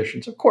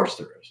politicians. Of course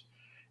there is.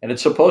 And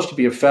it's supposed to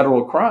be a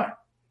federal crime,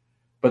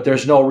 but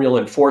there's no real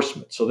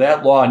enforcement. So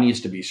that law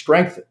needs to be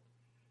strengthened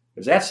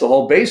because that's the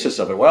whole basis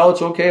of it. Well,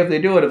 it's okay if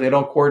they do it if they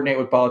don't coordinate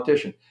with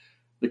politicians.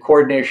 The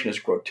coordination is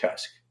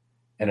grotesque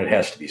and it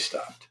has to be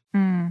stopped.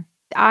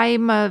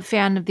 I'm a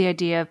fan of the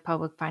idea of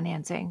public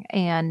financing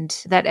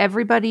and that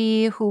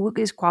everybody who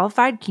is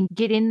qualified can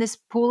get in this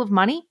pool of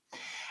money.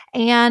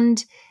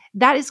 And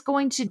that is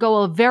going to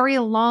go a very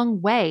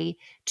long way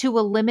to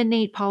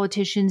eliminate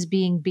politicians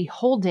being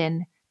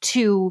beholden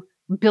to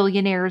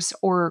billionaires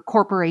or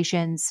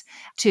corporations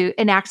to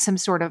enact some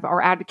sort of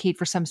or advocate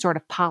for some sort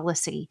of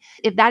policy.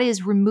 If that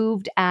is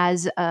removed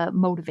as a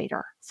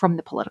motivator from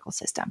the political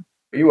system.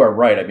 You are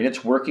right. I mean,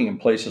 it's working in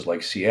places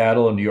like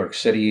Seattle and New York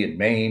City and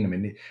Maine. I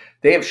mean,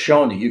 they have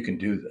shown that you can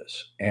do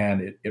this,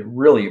 and it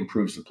really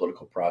improves the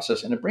political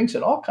process, and it brings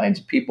in all kinds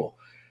of people,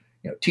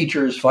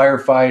 teachers,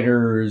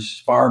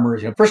 firefighters,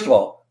 farmers. First of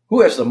all,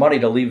 who has the money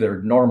to leave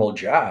their normal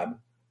job?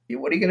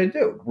 What are you going to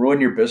do? Ruin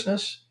your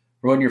business?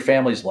 Ruin your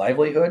family's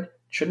livelihood? It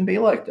shouldn't be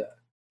like that.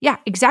 Yeah,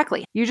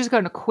 exactly. You're just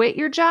going to quit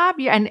your job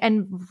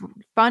and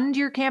fund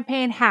your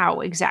campaign?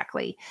 How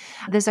exactly?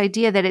 This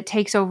idea that it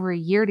takes over a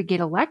year to get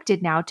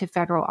elected now to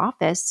federal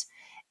office,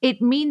 it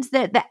means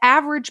that the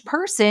average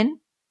person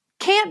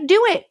can't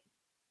do it.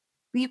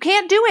 You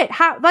can't do it.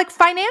 How? Like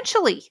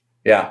financially.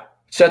 Yeah.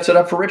 Sets it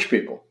up for rich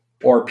people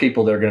or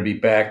people that are going to be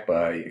backed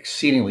by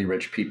exceedingly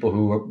rich people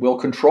who will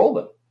control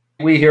them.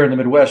 We here in the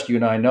Midwest, you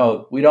and I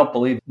know, we don't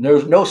believe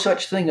there's no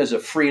such thing as a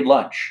free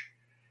lunch.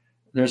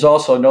 There's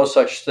also no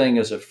such thing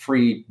as a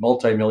free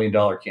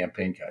multi-million-dollar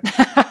campaign guide.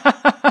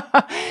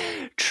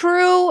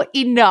 True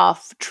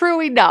enough.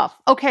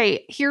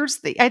 Okay,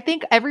 I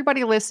think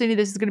everybody listening to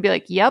this is going to be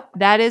like, yep,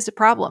 that is a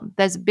problem.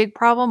 That's a big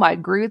problem. I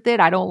agree with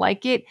it. I don't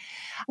like it.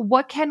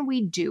 What can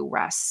we do,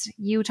 Russ?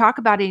 You talk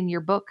about it in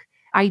your book,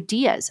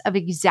 ideas of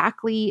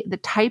exactly the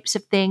types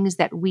of things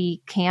that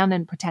we can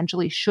and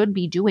potentially should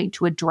be doing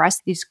to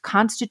address these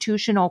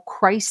constitutional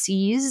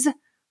crises,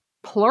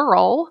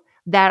 plural,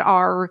 that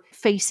are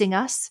facing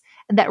us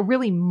and that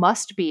really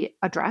must be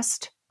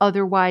addressed.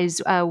 Otherwise,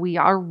 we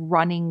are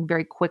running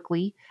very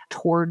quickly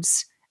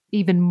towards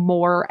even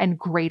more and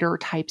greater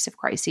types of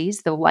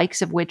crises, the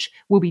likes of which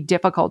will be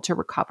difficult to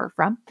recover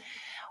from.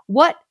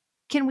 What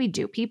can we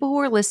do? People who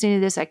are listening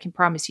to this, I can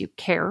promise you,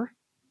 care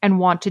and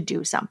want to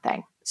do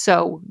something.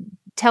 So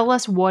tell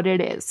us what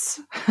it is.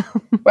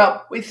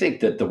 Well, we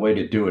think that the way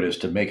to do it is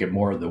to make it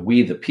more of the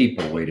we the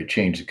people way to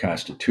change the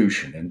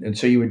Constitution. And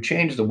so you would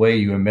change the way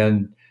you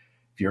amend.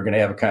 If you're going to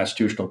have a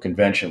constitutional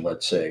convention,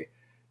 let's say,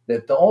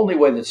 that the only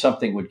way that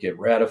something would get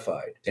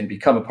ratified and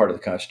become a part of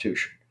the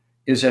Constitution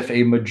is if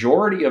a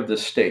majority of the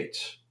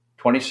states,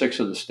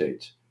 26 of the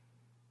states,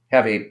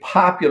 have a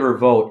popular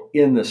vote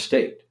in the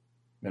state.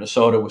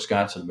 Minnesota,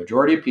 Wisconsin, the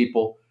majority of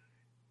people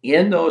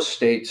in those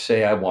states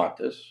say, I want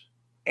this.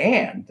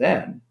 And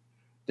then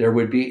there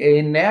would be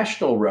a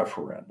national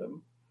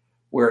referendum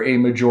where a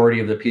majority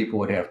of the people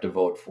would have to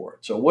vote for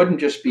it. So it wouldn't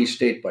just be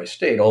state by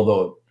state,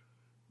 although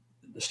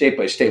the state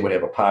by state would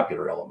have a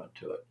popular element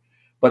to it,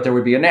 but there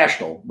would be a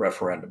national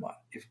referendum on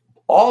it. If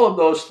all of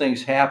those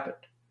things happened,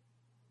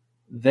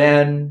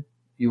 then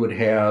you would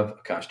have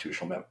a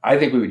constitutional amendment. I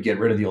think we would get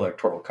rid of the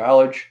Electoral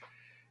College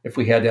if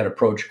we had that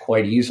approach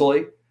quite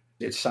easily.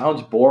 It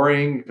sounds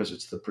boring because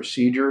it's the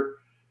procedure,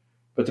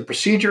 but the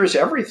procedure is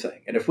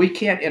everything. And if we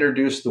can't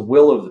introduce the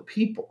will of the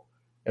people,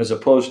 as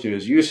opposed to,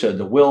 as you said,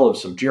 the will of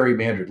some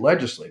gerrymandered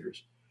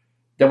legislators,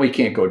 then we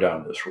can't go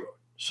down this road.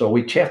 So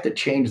we have to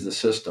change the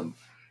system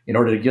in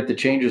order to get the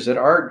changes that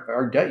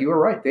are you were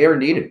right. They are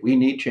needed. We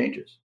need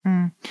changes.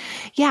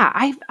 Yeah,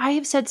 I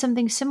have said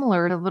something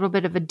similar, a little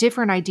bit of a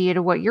different idea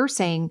to what you're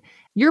saying.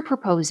 You're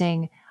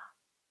proposing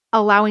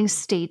allowing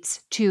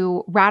states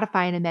to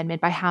ratify an amendment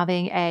by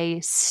having a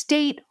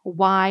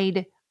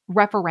statewide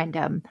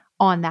referendum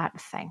on that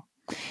thing.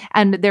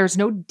 And there's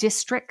no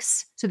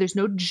districts, so there's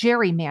no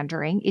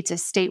gerrymandering. It's a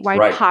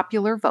statewide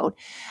popular vote.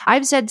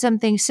 I've said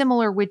something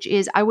similar, which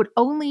is I would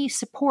only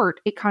support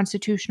a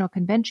constitutional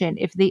convention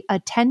if the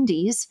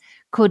attendees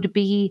could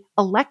be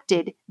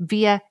elected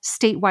via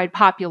statewide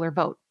popular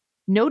vote.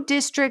 No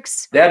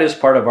districts. That is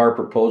part of our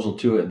proposal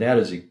too, and that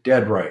is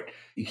dead right.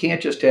 You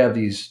can't just have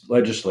these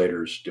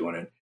legislators doing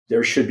it.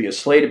 There should be a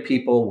slate of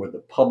people where the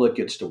public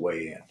gets to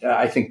weigh in.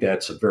 I think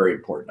that's a very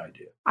important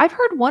idea. I've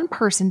heard one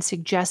person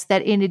suggest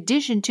that in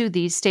addition to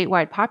these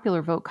statewide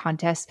popular vote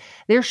contests,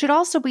 there should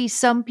also be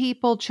some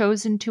people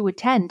chosen to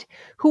attend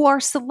who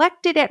are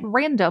selected at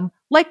random,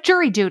 like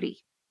jury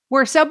duty,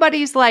 where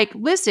somebody's like,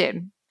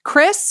 listen,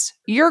 Chris,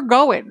 you're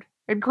going.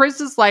 And Chris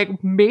is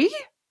like, me?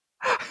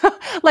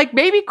 Like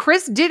maybe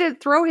Chris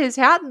didn't throw his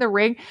hat in the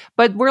ring,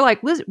 but we're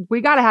like, listen,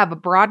 we got to have a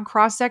broad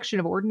cross section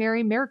of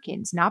ordinary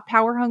Americans, not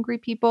power hungry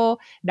people,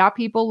 not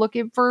people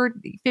looking for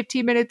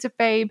 15 minutes of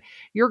fame.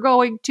 You're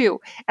going to.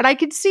 And I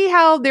can see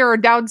how there are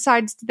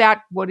downsides to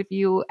that. What if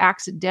you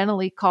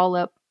accidentally call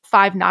up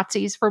 5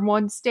 Nazis from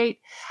one state?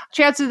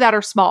 Chances of that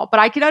are small, but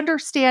I can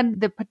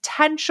understand the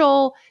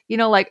potential,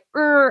 like,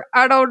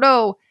 I don't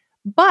know.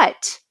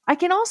 But I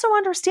can also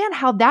understand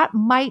how that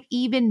might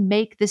even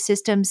make the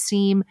system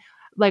seem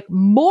like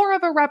more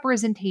of a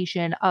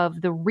representation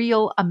of the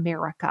real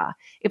America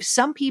if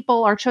some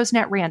people are chosen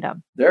at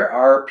random. There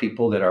are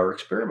people that are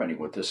experimenting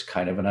with this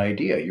kind of an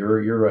idea.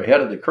 You're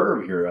ahead of the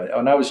curve here.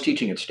 When I was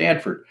teaching at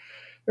Stanford,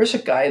 there's a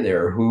guy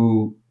there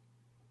who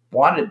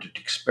wanted to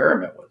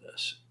experiment with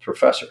this,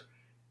 professor,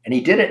 and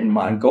he did it in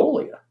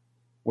Mongolia,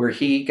 where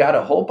he got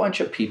a whole bunch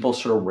of people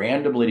sort of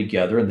randomly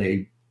together, and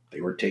they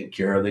were taken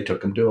care of. They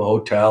took them to a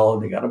hotel,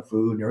 and they got them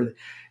food and everything,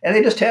 and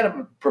they just had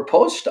them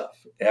propose stuff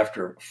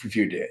after a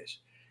few days.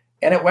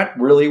 And it went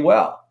really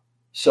well.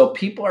 So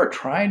people are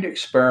trying to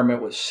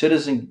experiment with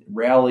citizen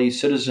rallies,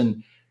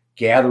 citizen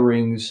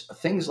gatherings,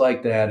 things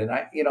like that. And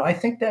I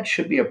think that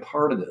should be a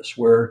part of this,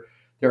 where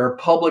there are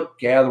public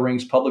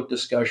gatherings, public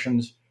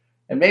discussions,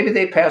 and maybe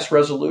they pass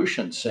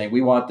resolutions saying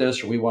we want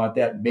this or we want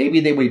that. Maybe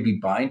they would be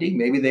binding,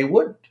 maybe they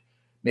wouldn't.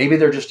 Maybe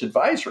they're just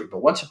advisory.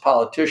 But once a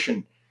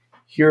politician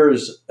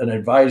hears an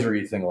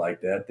advisory thing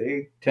like that,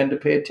 they tend to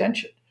pay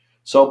attention.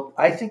 So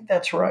I think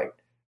that's right.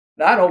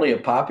 Not only a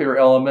popular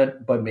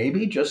element, but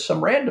maybe just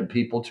some random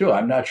people too.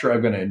 I'm not sure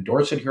I'm going to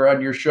endorse it here on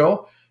your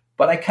show,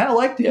 but I kind of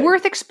like the idea.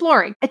 Worth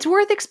exploring. It's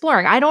worth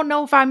exploring. I don't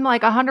know if I'm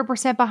like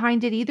 100%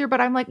 behind it either,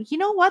 but I'm like, you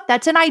know what?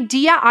 That's an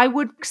idea I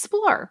would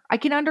explore. I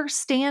can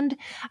understand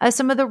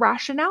some of the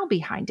rationale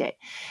behind it.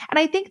 And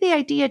I think the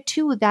idea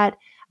too that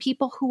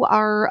people who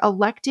are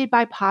elected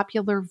by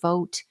popular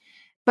vote,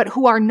 but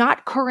who are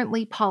not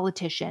currently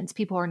politicians.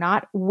 People are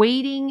not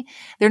waiting.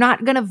 They're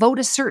not going to vote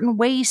a certain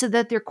way so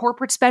that their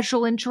corporate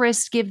special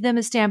interests give them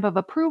a stamp of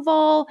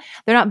approval.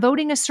 They're not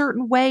voting a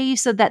certain way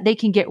so that they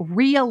can get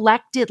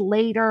reelected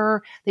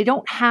later. They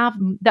don't have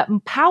that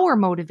power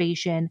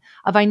motivation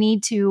of I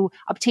need to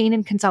obtain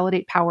and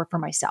consolidate power for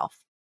myself.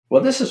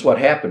 Well, this is what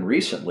happened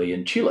recently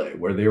in Chile,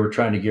 where they were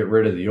trying to get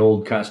rid of the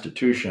old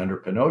constitution under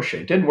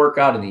Pinochet. It didn't work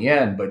out in the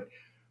end, but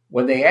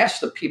when they asked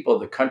the people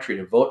of the country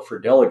to vote for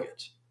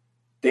delegates,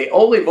 they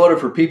only voted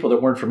for people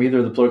that weren't from either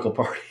of the political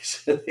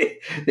parties.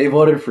 They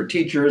voted for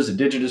teachers,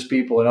 indigenous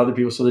people, and other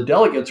people. So the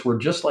delegates were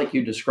just like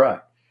you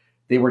described.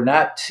 They were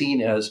not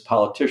seen as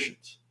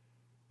politicians,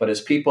 but as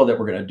people that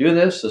were going to do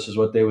this. This is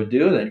what they would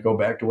do, and then go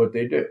back to what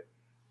they do.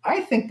 I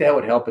think that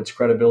would help its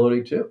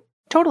credibility too.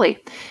 Totally.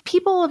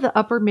 People of the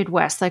upper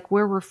Midwest, like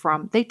where we're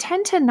from, they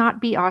tend to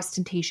not be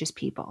ostentatious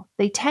people.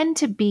 They tend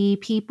to be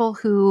people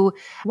who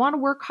want to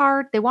work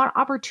hard. They want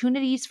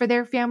opportunities for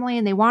their family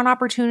and they want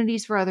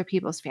opportunities for other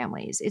people's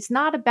families. It's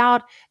not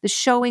about the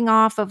showing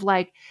off of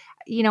like,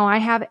 I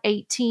have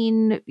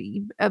 18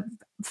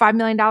 $5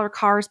 million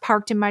cars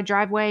parked in my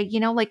driveway.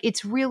 Like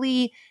it's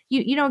really,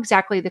 you know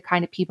exactly the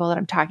kind of people that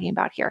I'm talking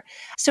about here.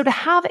 So to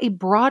have a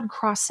broad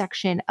cross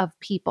section of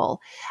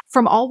people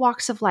from all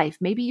walks of life,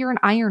 maybe you're an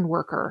iron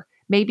worker,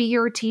 maybe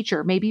you're a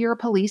teacher, maybe you're a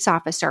police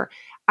officer.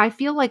 I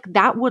feel like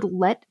that would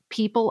let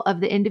people of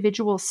the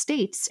individual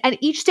states, and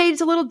each state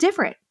is a little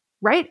different,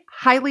 right?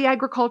 Highly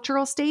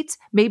agricultural states,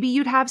 maybe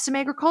you'd have some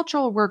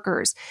agricultural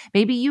workers.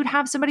 Maybe you'd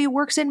have somebody who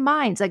works in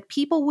mines. Like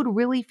people would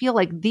really feel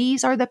like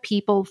these are the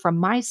people from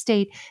my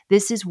state.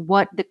 This is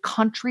what the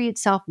country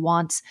itself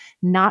wants,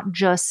 not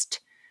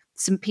just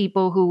some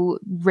people who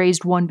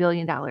raised $1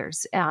 billion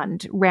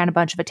and ran a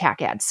bunch of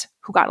attack ads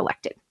who got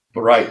elected.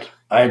 Right.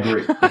 I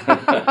agree.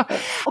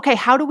 Okay.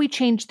 How do we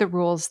change the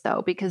rules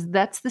though? Because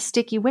that's the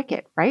sticky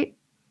wicket, right?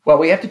 Well,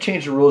 we have to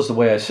change the rules the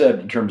way I said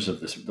in terms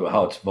of this,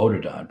 how it's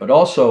voted on. But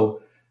also,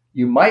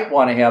 you might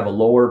want to have a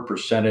lower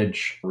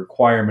percentage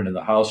requirement in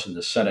the House and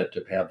the Senate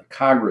to have the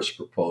Congress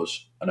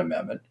propose an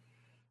amendment.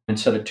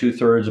 Instead of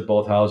 2/3 of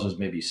both houses,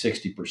 maybe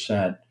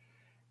 60%.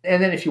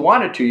 And then if you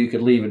wanted to, you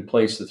could leave in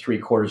place the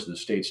 3/4 of the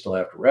states still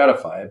have to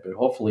ratify it, but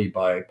hopefully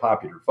by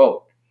popular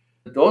vote.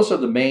 Those are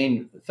the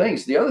main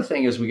things. The other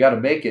thing is we got to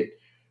make it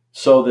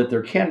so that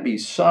there can be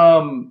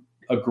some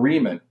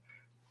agreement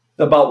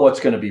about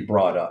what's going to be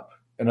brought up.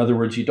 In other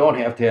words, you don't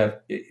have to have,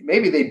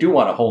 maybe they do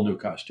want a whole new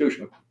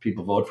constitution. If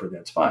people vote for it,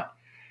 that's fine.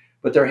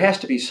 But there has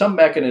to be some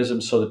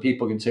mechanism so that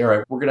people can say, all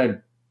right, we're going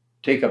to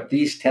take up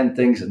these 10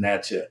 things and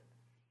that's it.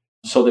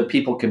 So that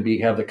people can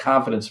have the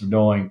confidence of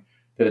knowing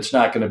that it's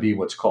not going to be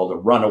what's called a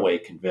runaway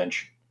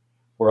convention,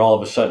 where all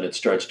of a sudden it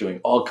starts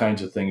doing all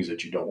kinds of things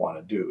that you don't want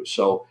to do.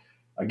 So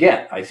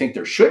again, I think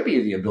there should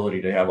be the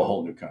ability to have a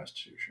whole new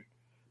constitution,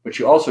 but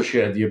you also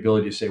should have the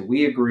ability to say,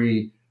 we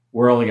agree,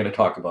 we're only going to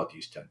talk about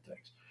these 10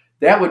 things.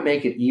 That would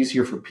make it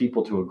easier for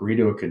people to agree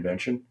to a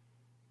convention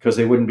because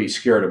they wouldn't be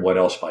scared of what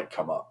else might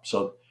come up.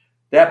 So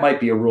that might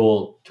be a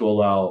rule to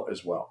allow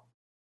as well.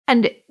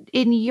 And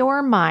in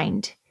your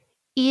mind,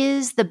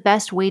 is the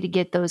best way to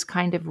get those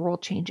kind of rule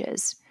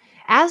changes?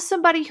 As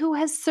somebody who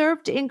has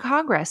served in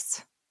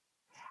Congress,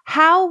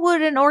 How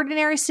would an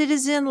ordinary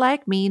citizen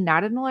like me,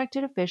 not an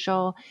elected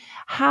official,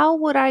 how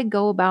would I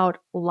go about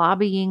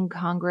lobbying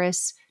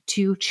Congress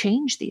to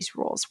change these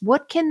rules?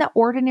 What can the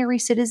ordinary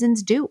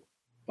citizens do?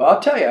 Well, I'll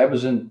tell you, I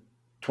was in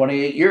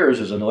 28 years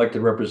as an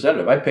elected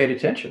representative. I paid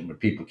attention when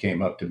people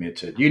came up to me and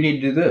said, you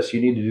need to do this,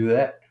 you need to do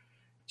that.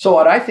 So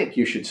what I think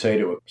you should say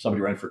to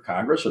somebody running for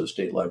Congress or the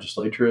state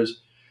legislature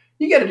is,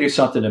 you got to do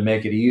something to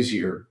make it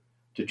easier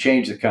to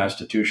change the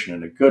Constitution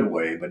in a good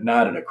way, but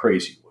not in a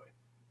crazy way.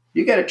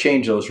 You got to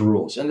change those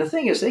rules. And the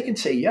thing is, they can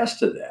say yes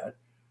to that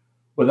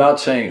without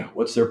saying,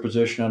 what's their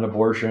position on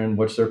abortion?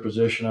 What's their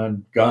position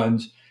on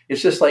guns?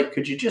 It's just like,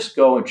 could you just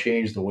go and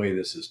change the way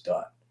this is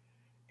done?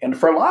 And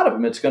for a lot of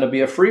them, it's going to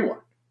be a free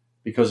one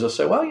because they'll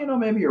say, well,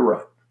 maybe you're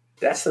right.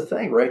 That's the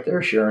thing right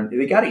there, Sharon.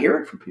 They got to hear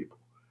it from people.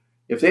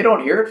 If they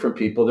don't hear it from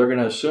people, they're going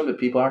to assume that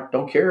people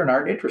don't care and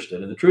aren't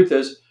interested. And the truth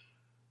is,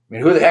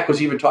 who the heck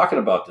was even talking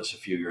about this a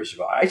few years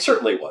ago? I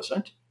certainly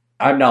wasn't.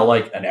 I'm now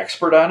like an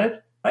expert on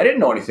it. I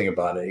didn't know anything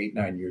about it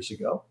 8-9 years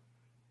ago.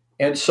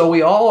 And so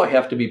we all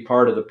have to be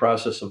part of the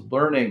process of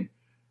learning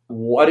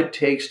what it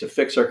takes to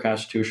fix our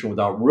Constitution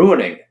without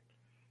ruining it.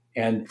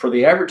 And for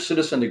the average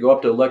citizen to go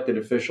up to elected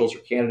officials or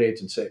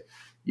candidates and say,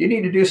 you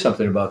need to do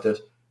something about this,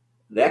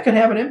 that can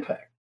have an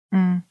impact.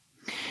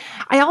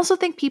 I also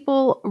think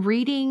people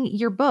reading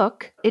your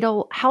book,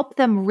 it'll help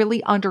them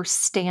really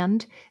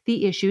understand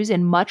the issues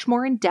in much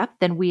more in depth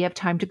than we have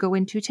time to go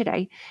into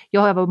today.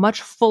 You'll have a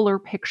much fuller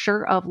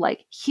picture of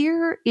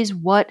here is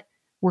what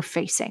we're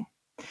facing.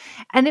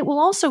 And it will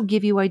also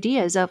give you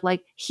ideas of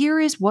here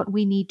is what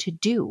we need to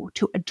do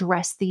to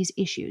address these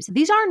issues.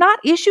 These are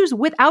not issues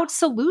without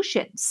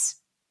solutions.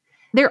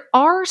 There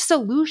are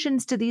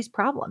solutions to these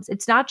problems.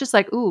 It's not just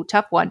ooh,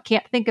 tough one,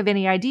 can't think of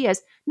any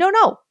ideas.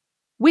 No.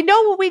 We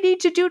know what we need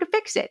to do to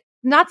fix it.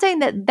 Not saying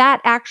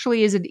that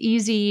actually is an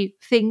easy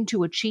thing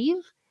to achieve,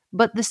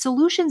 but the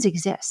solutions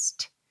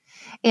exist.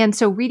 And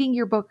so reading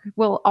your book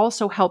will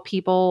also help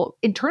people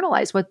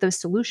internalize what those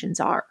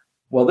solutions are.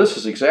 Well, this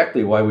is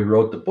exactly why we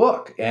wrote the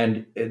book.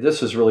 And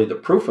this is really the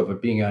proof of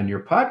it being on your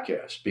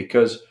podcast,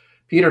 because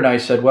Peter and I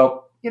said,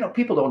 well,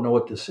 people don't know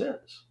what this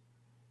is.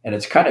 And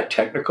it's kind of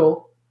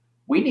technical.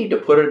 We need to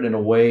put it in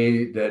a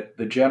way that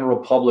the general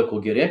public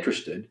will get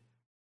interested.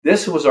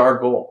 This was our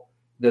goal,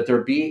 that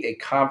there be a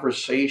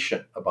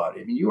conversation about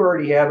it. You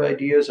already have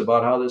ideas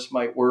about how this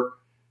might work.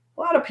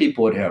 A lot of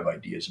people would have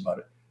ideas about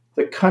it.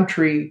 The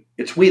country,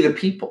 it's we the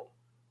people.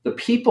 The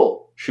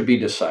people should be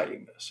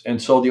deciding this. And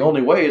so the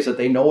only way is that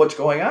they know what's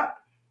going on.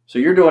 So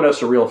you're doing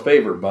us a real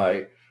favor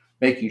by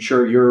making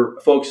sure your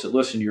folks that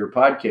listen to your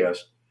podcast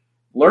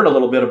learn a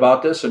little bit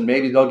about this, and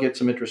maybe they'll get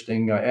some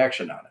interesting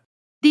action on it.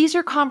 These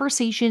are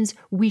conversations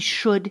we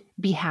should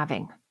be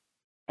having.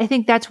 I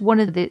think that's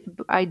one of the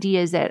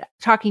ideas that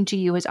talking to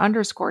you has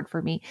underscored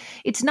for me.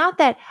 It's not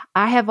that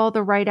I have all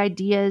the right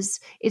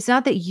ideas. It's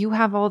not that you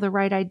have all the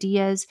right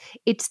ideas.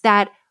 It's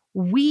that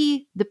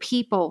we, the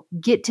people,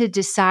 get to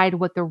decide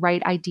what the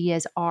right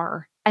ideas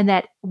are, and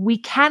that we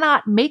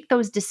cannot make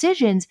those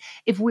decisions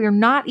if we're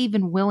not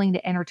even willing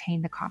to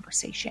entertain the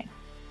conversation.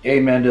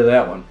 Amen to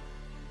that one.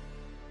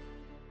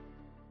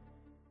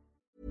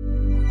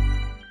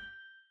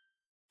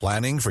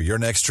 Planning for your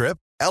next trip?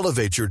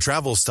 Elevate your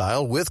travel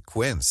style with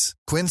Quince.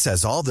 Quince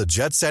has all the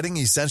jet-setting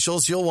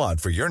essentials you'll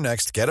want for your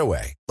next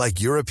getaway,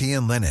 like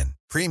European linen,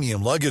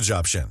 premium luggage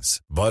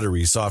options,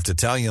 buttery soft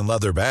Italian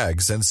leather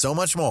bags, and so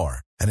much more.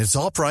 And it's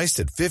all priced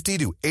at 50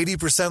 to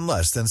 80%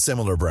 less than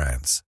similar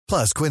brands.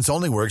 Plus, Quince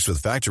only works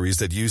with factories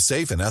that use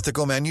safe and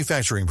ethical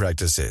manufacturing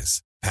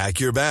practices.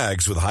 Pack your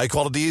bags with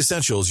high-quality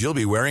essentials you'll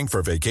be wearing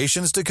for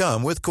vacations to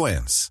come with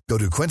Quince. Go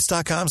to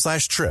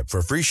quince.com/trip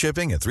for free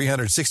shipping and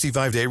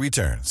 365-day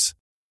returns.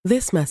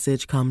 This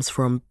message comes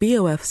from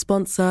BOF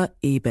sponsor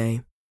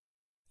eBay.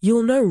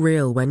 You'll know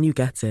real when you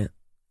get it.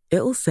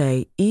 It'll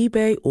say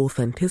eBay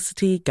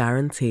Authenticity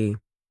Guarantee.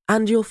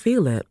 And you'll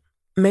feel it.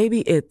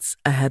 Maybe it's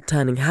a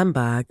head-turning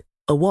handbag,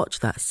 a watch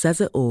that says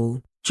it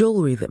all,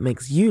 jewelry that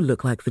makes you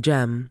look like the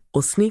gem,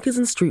 or sneakers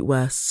and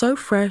streetwear so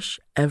fresh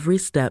every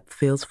step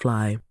feels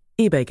fly.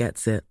 eBay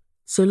gets it.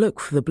 So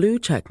look for the blue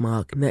check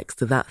mark next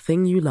to that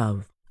thing you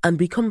love, and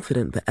be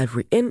confident that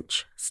every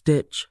inch,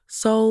 stitch,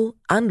 sole,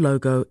 and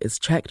logo is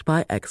checked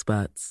by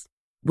experts.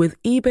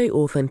 With eBay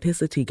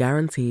Authenticity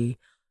Guarantee,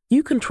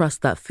 you can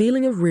trust that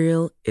feeling of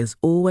real is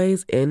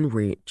always in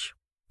reach.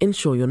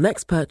 Ensure your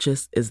next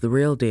purchase is the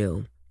real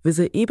deal.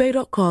 Visit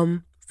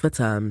ebay.com for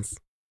terms.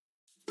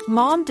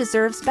 Mom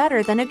deserves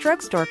better than a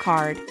drugstore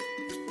card.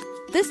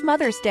 This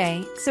Mother's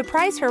Day,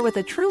 surprise her with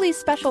a truly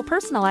special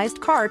personalized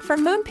card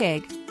from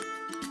Moonpig.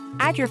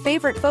 Add your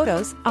favorite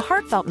photos, a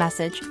heartfelt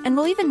message, and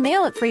we'll even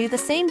mail it for you the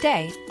same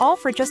day, all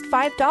for just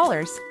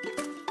 $5.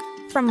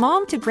 From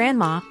mom to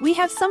grandma, we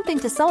have something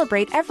to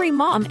celebrate every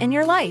mom in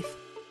your life.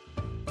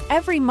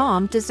 Every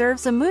mom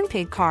deserves a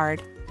Moonpig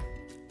card.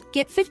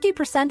 Get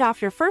 50%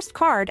 off your first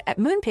card at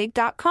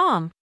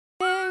moonpig.com.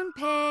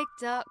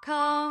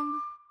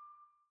 Moonpig.com.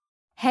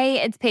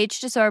 Hey, it's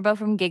Paige DeSorbo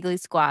from Giggly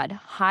Squad.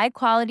 High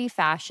quality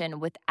fashion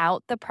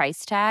without the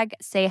price tag.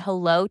 Say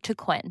hello to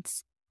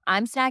Quince.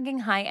 I'm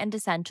snagging high-end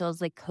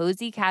essentials like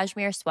cozy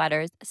cashmere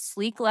sweaters,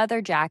 sleek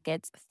leather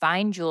jackets,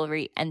 fine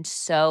jewelry, and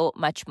so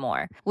much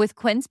more. With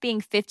Quince being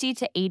 50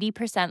 to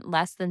 80%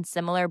 less than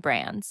similar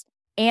brands.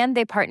 And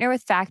they partner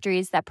with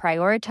factories that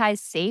prioritize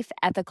safe,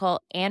 ethical,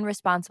 and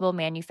responsible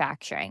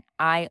manufacturing.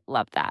 I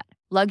love that.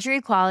 Luxury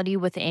quality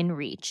within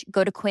reach.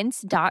 Go to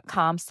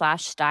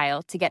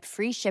quince.com/style to get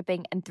free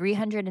shipping and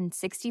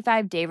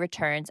 365-day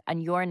returns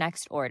on your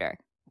next order.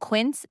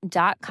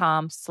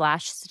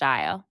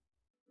 Quince.com/style.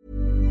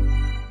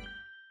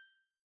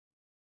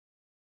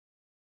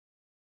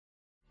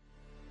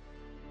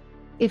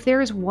 If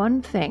there is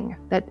one thing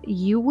that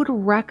you would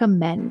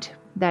recommend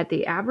that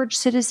the average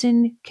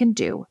citizen can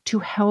do to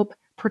help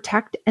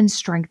protect and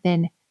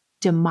strengthen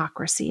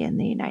democracy in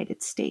the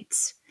United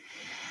States,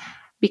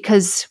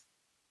 because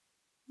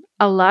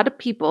a lot of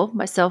people,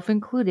 myself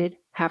included,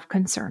 have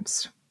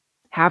concerns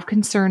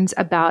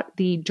about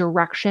the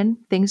direction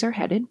things are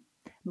headed,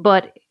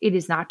 but it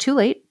is not too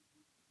late.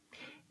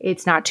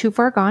 It's not too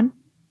far gone.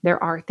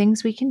 There are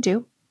things we can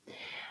do.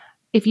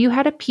 If you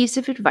had a piece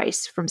of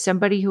advice from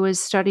somebody who has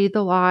studied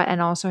the law and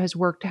also has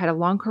had a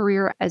long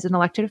career as an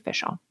elected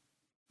official,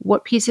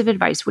 what piece of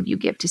advice would you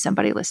give to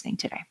somebody listening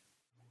today?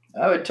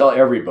 I would tell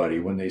everybody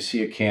when they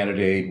see a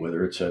candidate,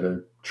 whether it's at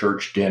a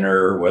church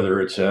dinner,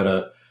 whether it's at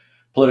a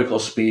political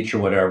speech or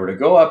whatever, to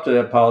go up to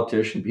that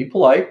politician, be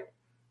polite,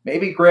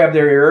 maybe grab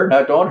their ear.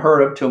 Now, don't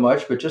hurt them too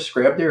much, but just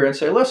grab their ear and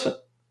say, listen,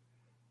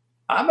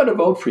 I'm going to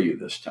vote for you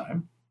this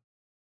time.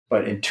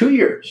 But in 2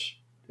 years,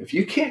 if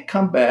you can't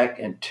come back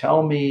and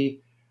tell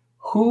me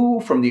who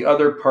from the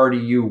other party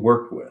you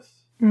worked with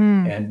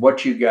and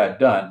what you got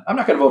done, I'm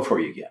not going to vote for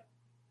you again.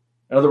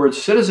 In other words,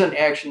 citizen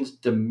actions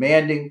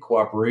demanding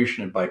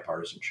cooperation and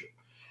bipartisanship.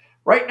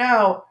 Right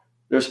now,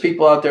 there's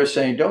people out there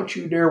saying, don't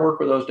you dare work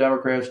with those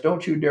Democrats.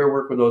 Don't you dare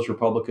work with those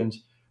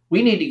Republicans.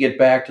 We need to get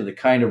back to the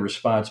kind of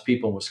response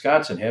people in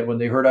Wisconsin had when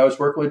they heard I was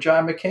working with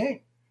John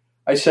McCain.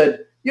 I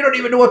said, you don't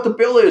even know what the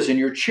bill is and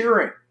you're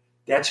cheering.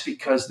 That's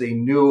because they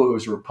knew it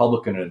was a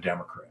Republican and a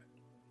Democrat.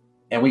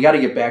 And we got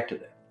to get back to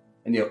that.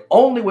 And the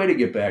only way to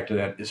get back to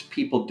that is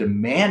people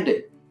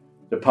demanding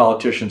that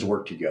politicians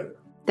work together.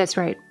 That's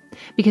right.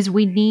 Because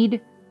we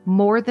need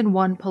more than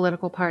one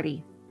political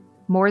party.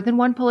 More than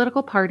one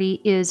political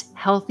party is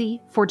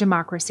healthy for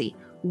democracy.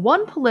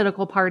 One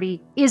political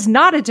party is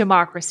not a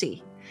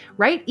democracy,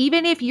 right?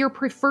 Even if your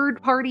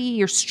preferred party,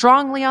 you're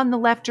strongly on the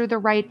left or the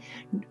right,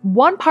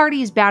 one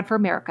party is bad for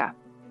America.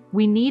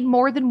 We need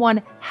more than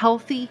one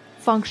healthy,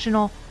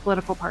 functional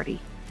political party.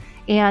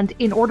 And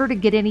in order to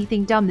get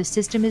anything done, the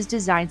system is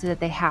designed so that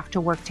they have to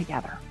work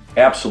together.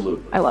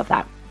 Absolutely. I love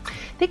that.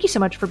 Thank you so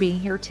much for being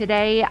here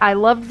today. I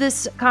loved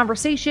this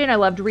conversation. I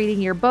loved reading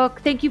your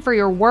book. Thank you for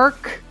your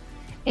work.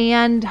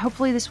 And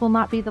hopefully this will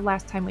not be the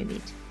last time we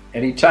meet.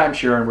 Anytime,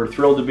 Sharon. We're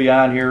thrilled to be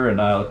on here, and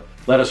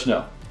let us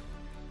know.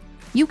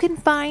 You can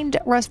find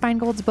Russ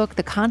Feingold's book,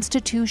 The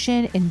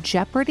Constitution in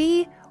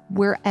Jeopardy,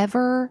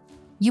 wherever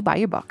you buy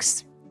your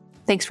books.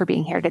 Thanks for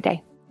being here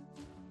today.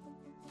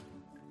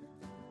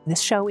 This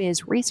show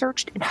is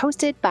researched and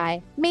hosted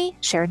by me,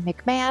 Sharon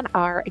McMahon.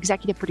 Our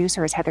executive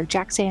producer is Heather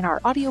Jackson. Our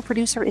audio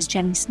producer is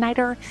Jenny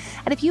Snyder.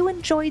 And if you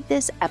enjoyed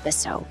this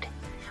episode,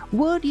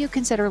 would you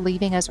consider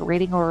leaving us a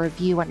rating or a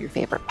review on your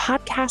favorite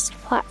podcast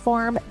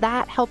platform?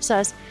 That helps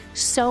us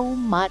so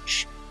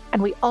much.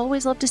 And we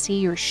always love to see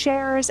your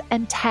shares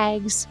and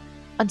tags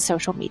on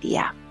social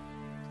media.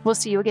 We'll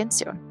see you again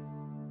soon.